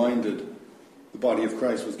being reminded the body of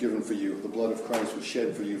Christ was given for you. The blood of Christ was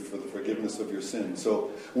shed for you for the forgiveness of your sins.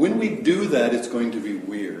 So when we do that, it's going to be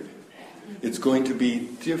weird. It's going to be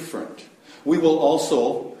different. We will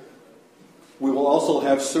also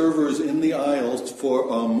have servers in the aisles for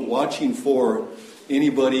watching for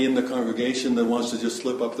anybody in the congregation that wants to just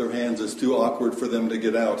slip up their hands. It's too awkward for them to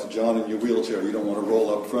get out. John, in your wheelchair, you don't want to roll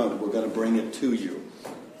up front. We're going to bring it to you.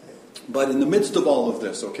 But in the midst of all of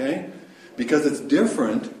this, okay, because it's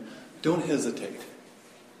different, don't hesitate.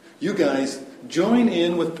 You guys, join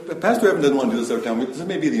in with... Pastor Evan doesn't want to do this every time. This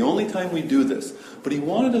may be the only time we do this. But he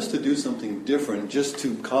wanted us to do something different just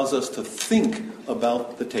to cause us to think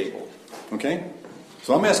about the table. Okay?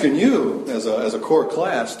 So I'm asking you, as a core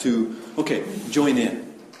class, to, okay, join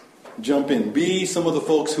in. Jump in. Be some of the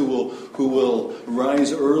folks who will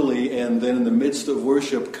rise early and then in the midst of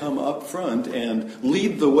worship come up front and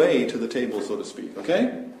lead the way to the table, so to speak.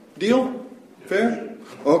 Okay? Deal? Fair?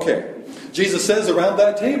 Okay. Jesus says around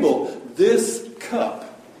that table, this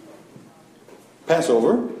cup,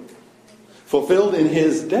 Passover, fulfilled in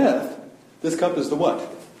his death, this cup is the what?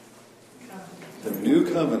 The new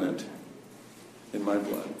covenant in my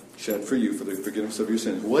blood, shed for you for the forgiveness of your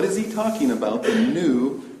sins. What is he talking about? The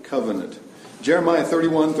new covenant. Jeremiah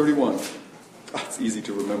 31:31. Oh, it's easy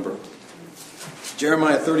to remember.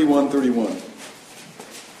 Jeremiah 31:31.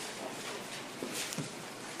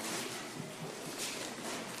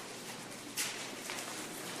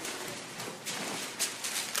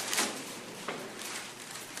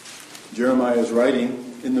 Jeremiah is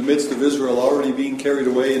writing in the midst of Israel already being carried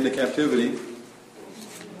away into captivity.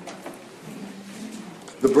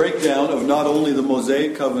 The breakdown of not only the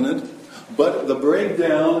Mosaic covenant, but the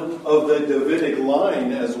breakdown of the Davidic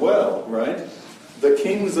line as well, right? The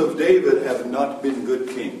kings of David have not been good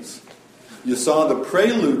kings. You saw the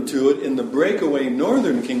prelude to it in the breakaway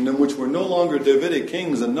northern kingdom, which were no longer Davidic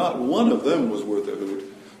kings, and not one of them was worth a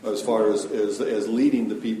hoot as far as leading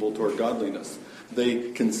the people toward godliness.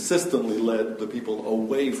 They consistently led the people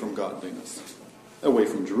away from godliness, away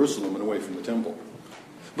from Jerusalem and away from the temple.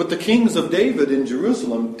 But the kings of David in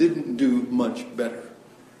Jerusalem didn't do much better,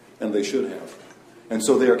 and they should have. And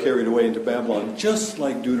so they are carried away into Babylon, just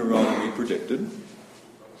like Deuteronomy predicted.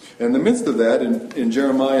 In the midst of that, in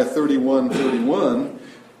Jeremiah 31:31,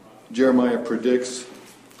 Jeremiah predicts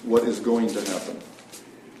what is going to happen.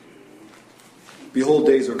 Behold,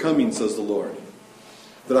 days are coming, says the Lord,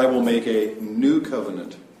 that I will make a new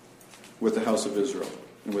covenant with the house of Israel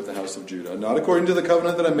and with the house of Judah, not according to the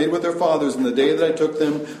covenant that I made with their fathers in the day that I took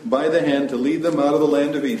them by the hand to lead them out of the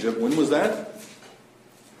land of Egypt. When was that?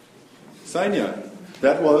 Sinai.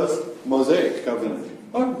 That was Mosaic covenant.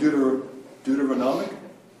 Oh, Deuteronomic?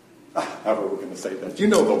 However we're going to say that. You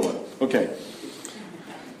know the one. Okay.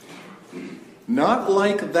 Not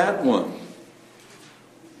like that one.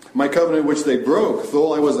 My covenant which they broke,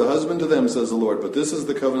 though I was a husband to them, says the Lord. But this is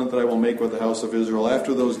the covenant that I will make with the house of Israel.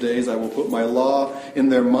 After those days I will put my law in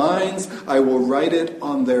their minds. I will write it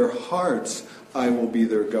on their hearts. I will be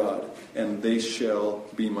their God, and they shall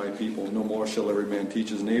be my people. No more shall every man teach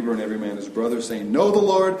his neighbor and every man his brother, saying, Know the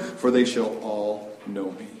Lord, for they shall all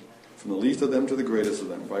know me. From the least of them to the greatest of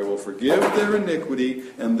them. For I will forgive their iniquity,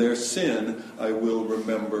 and their sin I will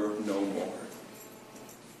remember no more.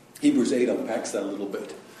 Hebrews 8 unpacks that a little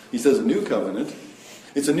bit. He says a new covenant.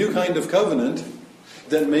 It's a new kind of covenant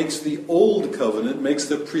that makes the old covenant, makes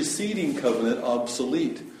the preceding covenant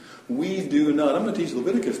obsolete. We do not. I'm going to teach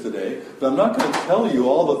Leviticus today, but I'm not going to tell you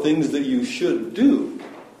all the things that you should do.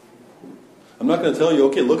 I'm not going to tell you,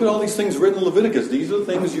 okay, look at all these things written in Leviticus. These are the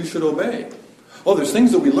things you should obey. Oh, there's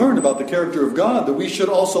things that we learn about the character of God that we should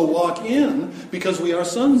also walk in because we are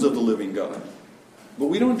sons of the living God. But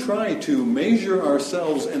we don't try to measure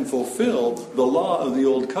ourselves and fulfill the law of the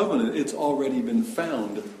old covenant. It's already been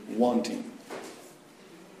found wanting.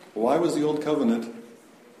 Why was the old covenant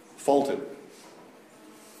faulted?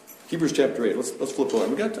 Hebrews chapter 8. Let's flip over.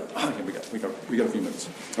 We got a few minutes.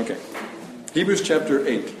 Okay. Hebrews chapter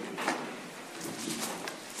 8.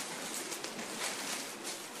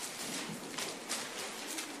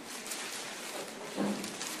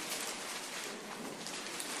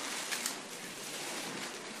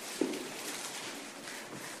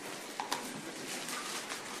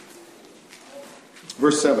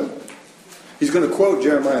 Verse 7. He's going to quote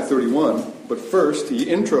Jeremiah 31, but first he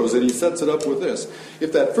intros it. He sets it up with this.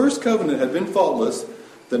 If that first covenant had been faultless,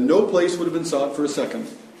 then no place would have been sought for a second.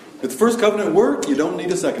 If the first covenant worked, you don't need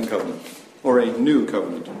a second covenant or a new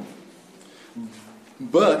covenant.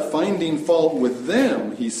 But finding fault with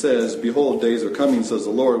them, he says, Behold, days are coming, says the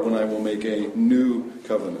Lord, when I will make a new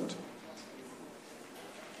covenant.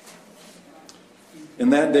 In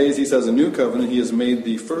that days, he says, a new covenant, he has made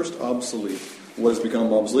the first obsolete. What has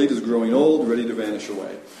become obsolete is growing old, ready to vanish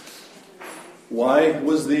away. Why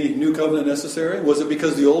was the new covenant necessary? Was it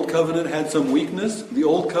because the old covenant had some weakness? The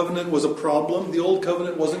old covenant was a problem? The old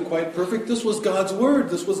covenant wasn't quite perfect? This was God's word.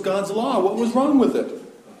 This was God's law. What was wrong with it?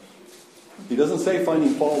 He doesn't say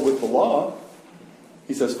finding fault with the law.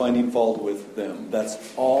 He says finding fault with them. That's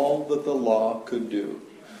all that the law could do.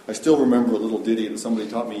 I still remember a little ditty that somebody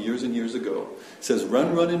taught me years and years ago. It says,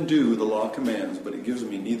 run, run, and do, the law commands, but it gives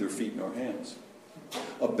me neither feet nor hands.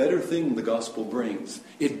 A better thing the gospel brings.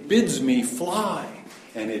 It bids me fly,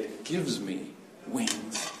 and it gives me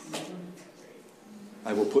wings.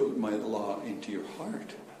 I will put my law into your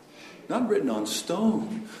heart. Not written on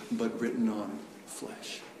stone, but written on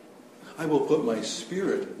flesh. I will put my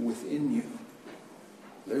spirit within you.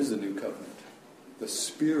 There's the new covenant. The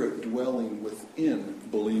Spirit dwelling within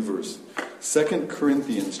believers. 2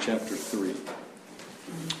 Corinthians chapter 3.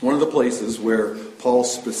 One of the places where Paul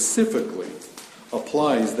specifically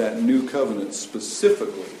applies that new covenant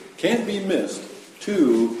specifically, can't be missed,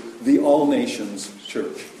 to the all nations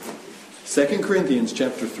church. 2 Corinthians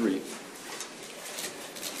chapter 3.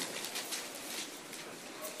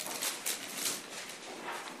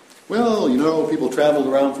 Well, you know, people traveled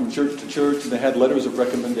around from church to church and they had letters of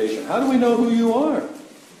recommendation. How do we know who you are?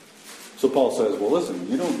 So Paul says, well, listen,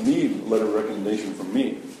 you don't need a letter of recommendation from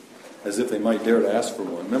me, as if they might dare to ask for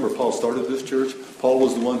one. Remember, Paul started this church. Paul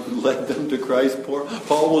was the one who led them to Christ.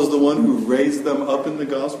 Paul was the one who raised them up in the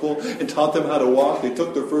gospel and taught them how to walk. They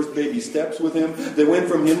took their first baby steps with him. They went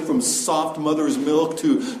from soft mother's milk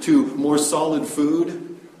to more solid food.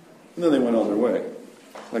 And then they went on their way,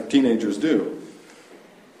 like teenagers do.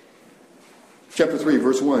 Chapter 3,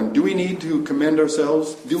 verse 1. Do we need to commend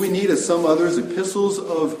ourselves? Do we need, as some others, epistles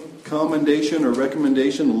of commendation or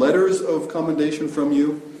recommendation, letters of commendation from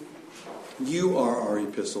you? You are our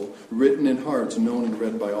epistle, written in hearts, known and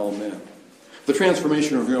read by all men. The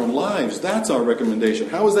transformation of your own lives, that's our recommendation.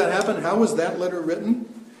 How has that happened? How was that letter written?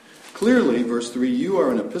 Clearly, verse 3, you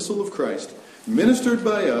are an epistle of Christ, ministered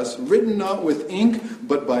by us, written not with ink,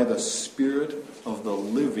 but by the Spirit of the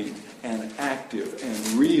living and active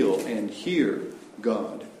and real and here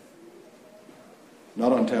God.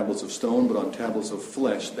 Not on tablets of stone, but on tablets of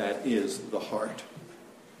flesh. That is the heart.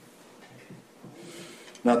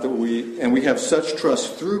 Not that we have such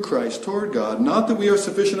trust through Christ toward God, not that we are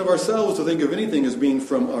sufficient of ourselves to think of anything as being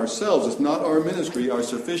from ourselves. It's not our ministry. Our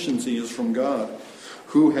sufficiency is from God,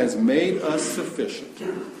 who has made us sufficient,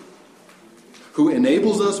 who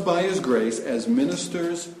enables us by his grace as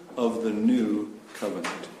ministers of the new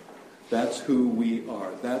covenant. That's who we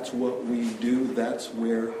are. That's what we do. That's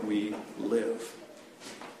where we live.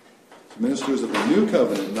 Ministers of the new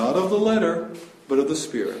covenant, not of the letter, but of the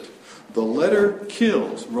Spirit. The letter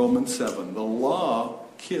kills, Romans 7. The law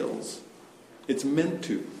kills. It's meant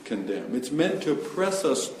to condemn. It's meant to press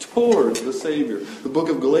us toward the Savior. The book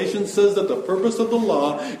of Galatians says that the purpose of the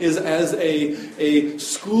law is as a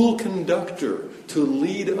school conductor to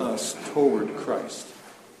lead us toward Christ.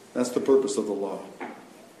 That's the purpose of the law.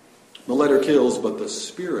 The letter kills, but the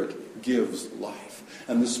Spirit gives life.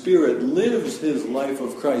 And the Spirit lives his life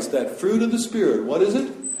of Christ. That fruit of the Spirit, what is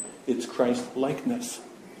it? It's Christ-likeness.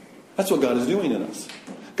 That's what God is doing in us.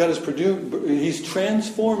 God is He's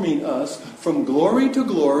transforming us from glory to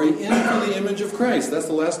glory into the image of Christ. That's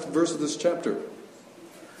the last verse of this chapter.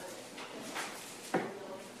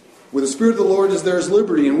 Where the Spirit of the Lord is, there is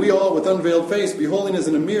liberty, and we all, with unveiled face, beholding as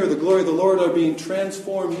in a mirror the glory of the Lord, are being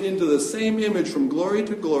transformed into the same image from glory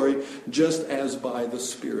to glory, just as by the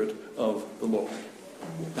Spirit of the Lord.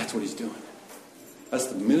 That's what he's doing. That's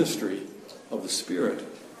the ministry of the Spirit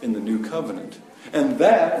in the new covenant. And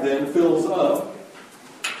that then fills up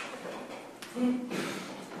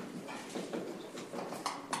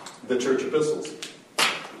the church epistles.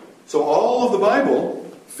 So all of the Bible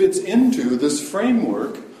fits into this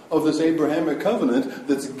framework of this Abrahamic covenant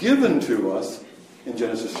that's given to us in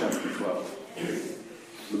Genesis chapter 12.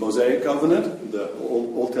 The Mosaic covenant, the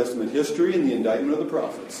Old Testament history, and the indictment of the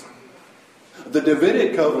prophets. The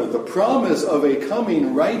Davidic covenant, the promise of a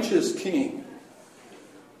coming righteous king,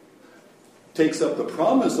 takes up the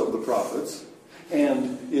promise of the prophets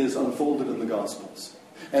and is unfolded in the Gospels.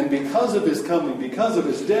 And because of his coming, because of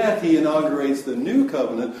his death, he inaugurates the new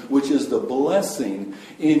covenant, which is the blessing.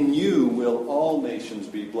 In you will all nations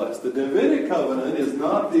be blessed. The Davidic covenant is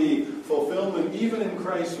not the fulfillment, even in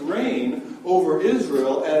Christ's reign over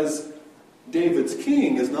Israel, as David's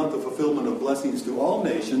king is not the fulfillment of blessings to all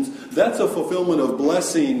nations. That's a fulfillment of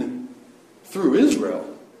blessing through Israel.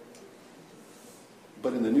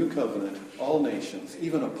 But in the new covenant, all nations,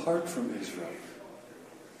 even apart from Israel,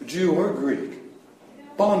 Jew or Greek,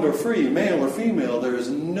 bond or free, male or female, there is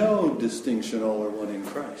no distinction, all are one in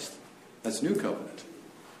Christ. That's new covenant.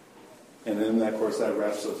 And then, of course, that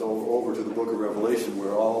wraps us over to the book of Revelation,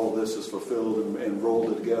 where all of this is fulfilled and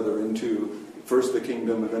rolled together into first the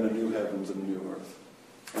kingdom and then a new heavens and a new earth.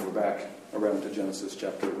 And we're back around to Genesis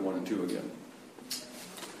chapter 1 and 2 again.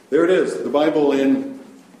 There it is, the Bible in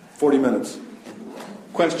 40 minutes.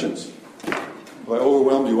 Questions? Have I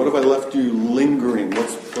overwhelmed you? What have I left you lingering?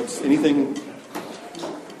 What's anything?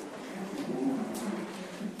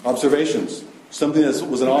 Observations. Something that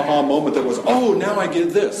was an aha moment that was, oh, now I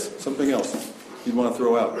get this. Something else you'd want to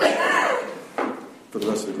throw out. For the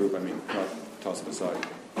rest of the group, I mean, not toss it aside.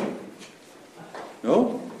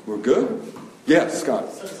 No? We're good? Yes,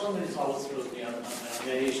 Scott. So something that's always throws me on that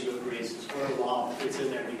issue of grace is where law fits in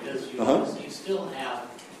there, because you still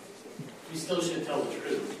should tell the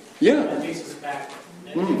truth. Yeah. That takes us back to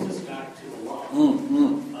the law.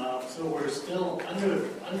 So we're still under the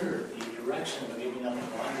direction of maybe nothing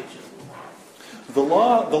bondage of the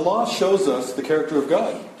law. The law shows us the character of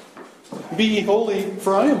God. Be ye holy,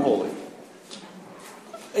 for I am holy.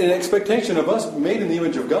 An expectation of us made in the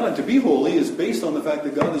image of God to be holy is based on the fact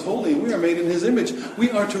that God is holy and we are made in his image. We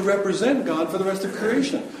are to represent God for the rest of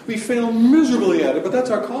creation. We fail miserably at it, but that's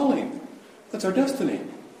our calling. That's our destiny.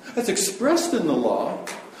 That's expressed in the law,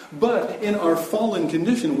 but in our fallen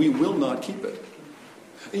condition we will not keep it.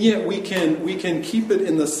 And yet we can keep it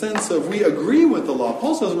in the sense of we agree with the law.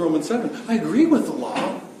 Paul says in Romans 7, I agree with the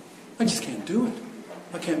law. I just can't do it.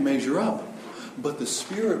 I can't measure up. But the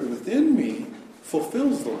Spirit within me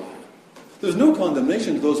fulfills the law. There's no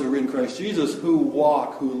condemnation to those who are in Christ Jesus, who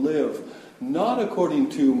walk, who live, not according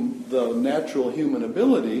to the natural human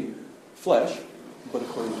ability, flesh, but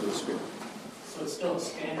according to the Spirit. So it's still a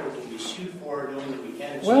standard that we shoot for, knowing that we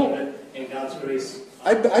can achieve it in God's grace.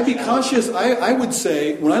 I'd be cautious. I would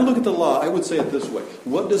say, when I look at the law, I would say it this way.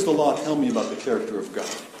 What does the law tell me about the character of God?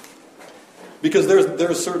 Because there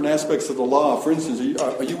are certain aspects of the law. For instance,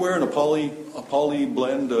 are you wearing a poly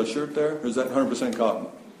blend shirt there? Or is that 100% cotton?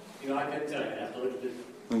 I couldn't tell you. I have to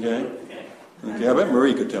look at it. Okay, I bet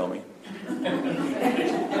Marie could tell me.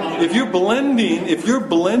 If you're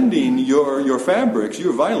blending your fabrics,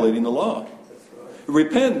 you're violating the law.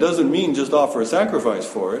 Repent doesn't mean just offer a sacrifice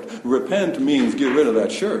for it. Repent means get rid of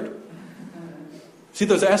that shirt. See,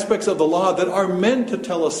 there's aspects of the law that are meant to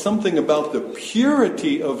tell us something about the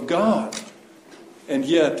purity of God, and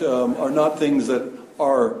yet are not things that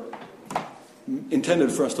are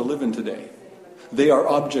intended for us to live in today. They are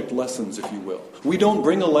object lessons, if you will. We don't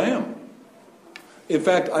bring a lamb. In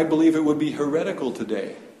fact, I believe it would be heretical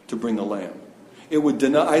today to bring a lamb. It would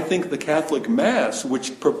deny, I think the Catholic Mass,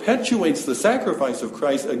 which perpetuates the sacrifice of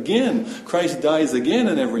Christ again, Christ dies again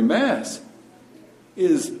in every Mass,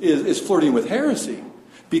 is flirting with heresy,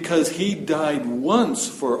 because he died once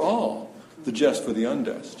for all The just for the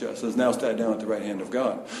unjust has now sat down at the right hand of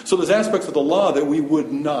God. So there's aspects of the law that we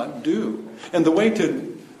would not do. And the way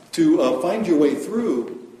to find your way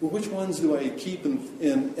through, well, which ones do I keep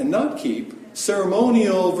and not keep?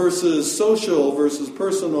 Ceremonial versus social versus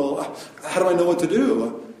personal. How do I know what to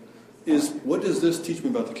do? Is what does this teach me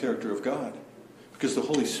about the character of God? Because the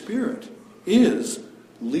Holy Spirit is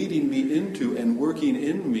leading me into and working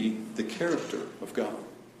in me the character of God.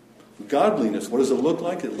 Godliness, what does it look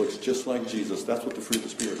like? It looks just like Jesus. That's what the fruit of the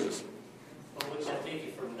Spirit is. Well, which I take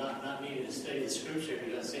it from not needing to study the Scripture, you're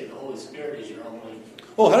going to say the Holy Spirit is your only...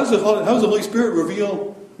 Oh, how does the Holy Spirit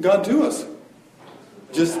reveal God to us?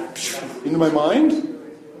 Just into my mind?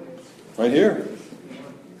 Right here.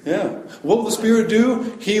 Yeah. What will the Spirit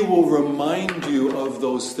do? He will remind you of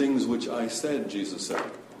those things which I said, Jesus said.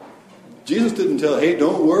 Jesus didn't tell, hey,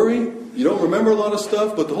 don't worry. You don't remember a lot of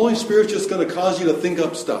stuff, but the Holy Spirit's just going to cause you to think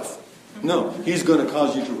up stuff. No, He's going to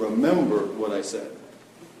cause you to remember what I said.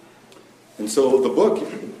 And so the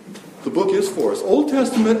book is for us, Old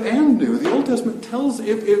Testament and New. The Old Testament tells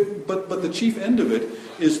but the chief end of it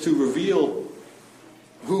is to reveal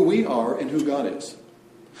who we are and who God is.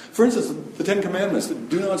 For instance, the Ten Commandments: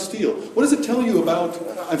 do not steal. What does it tell you about?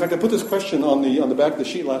 In fact, I put this question on the back of the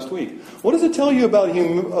sheet last week. What does it tell you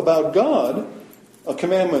about God? A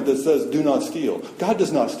commandment that says, do not steal. God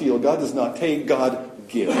does not steal. God does not take. God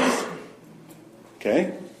gives.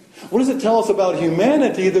 Okay? What does it tell us about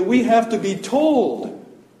humanity that we have to be told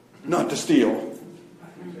not to steal?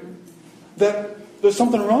 That there's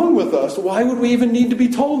something wrong with us. Why would we even need to be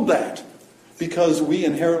told that? Because we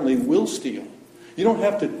inherently will steal. You don't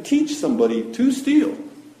have to teach somebody to steal.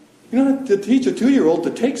 You don't have to teach a 2-year-old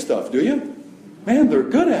to take stuff, do you? Man, they're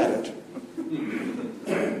good at it.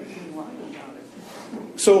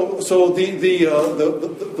 So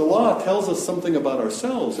the law tells us something about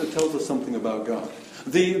ourselves. It tells us something about God.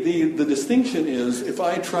 The distinction is, if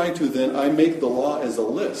I try to, then I make the law as a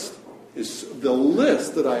list. It's the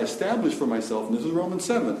list that I establish for myself, and this is Romans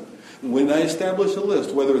 7. When I establish a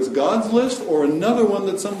list, whether it's God's list or another one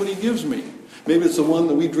that somebody gives me, maybe it's the one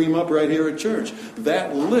that we dream up right here at church,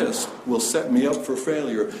 that list will set me up for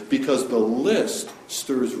failure, because the list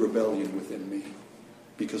stirs rebellion within me,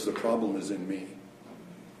 because the problem is in me.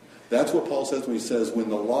 That's what Paul says when he says, when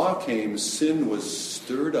the law came, sin was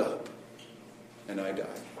stirred up, and I died.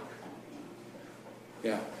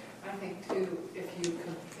 Yeah. I think, too, if you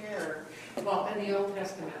compare, well, in the Old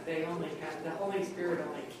Testament, they only had, the Holy Spirit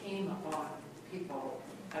only came upon people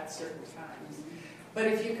at certain times. But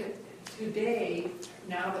if you could, today,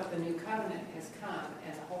 now that the new covenant has come,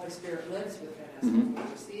 and the Holy Spirit lives within us, and we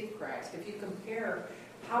receive Christ, if you compare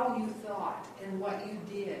how you thought and what you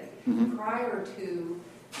did prior to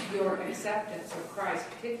your acceptance of Christ,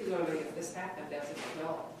 particularly if this happened as a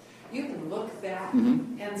developed, you can look back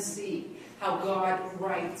and see how God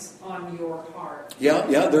writes on your heart.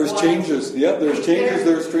 Yeah, there's changes. Yeah, there's changes,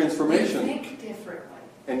 there's transformation. We think differently.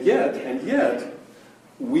 And yet,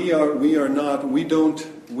 we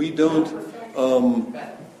don't,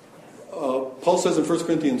 Paul says in 1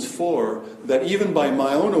 Corinthians 4 that even by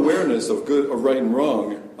my own awareness of good or right and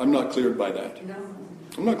wrong, I'm not cleared by that. No.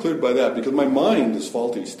 I'm not cleared by that because my mind is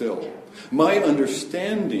faulty still. My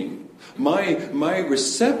understanding, my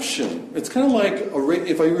reception, it's kind of like,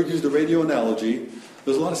 if I used a radio analogy,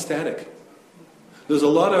 there's a lot of static. There's a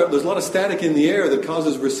lot of static in the air that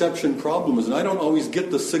causes reception problems, and I don't always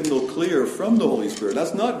get the signal clear from the Holy Spirit.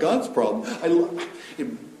 That's not God's problem.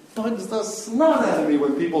 It bugs the snot out of me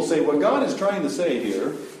when people say what God is trying to say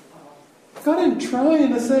here. God isn't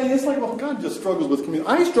trying to say, it's like, well, God just struggles with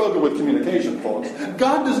communication. I struggle with communication, folks.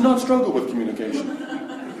 God does not struggle with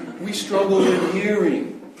communication. We struggle with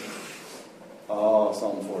hearing. Oh,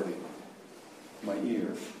 Psalm 40. My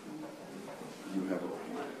ear, you have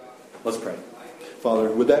opened. Let's pray. Father,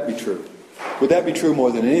 would that be true? Would that be true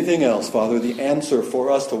more than anything else, Father? The answer for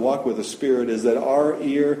us to walk with the Spirit is that our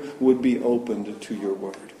ear would be opened to your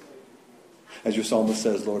word. As your psalmist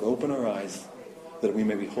says, Lord, open our eyes that we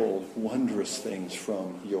may behold wondrous things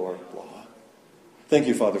from your law. Thank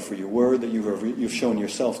you, Father, for your word, that you've shown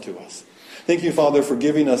yourself to us. Thank you, Father, for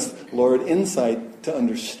giving us, Lord, insight to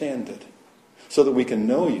understand it, so that we can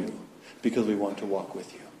know you because we want to walk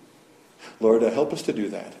with you. Lord, help us to do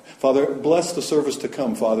that. Father, bless the service to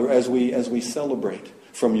come, Father, as we celebrate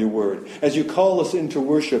from your word, as you call us into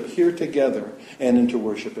worship here together and into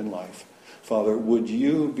worship in life. Father, would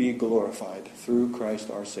you be glorified through Christ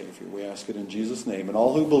our Savior? We ask it in Jesus' name. And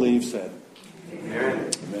all who believe said,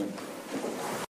 Amen. Amen.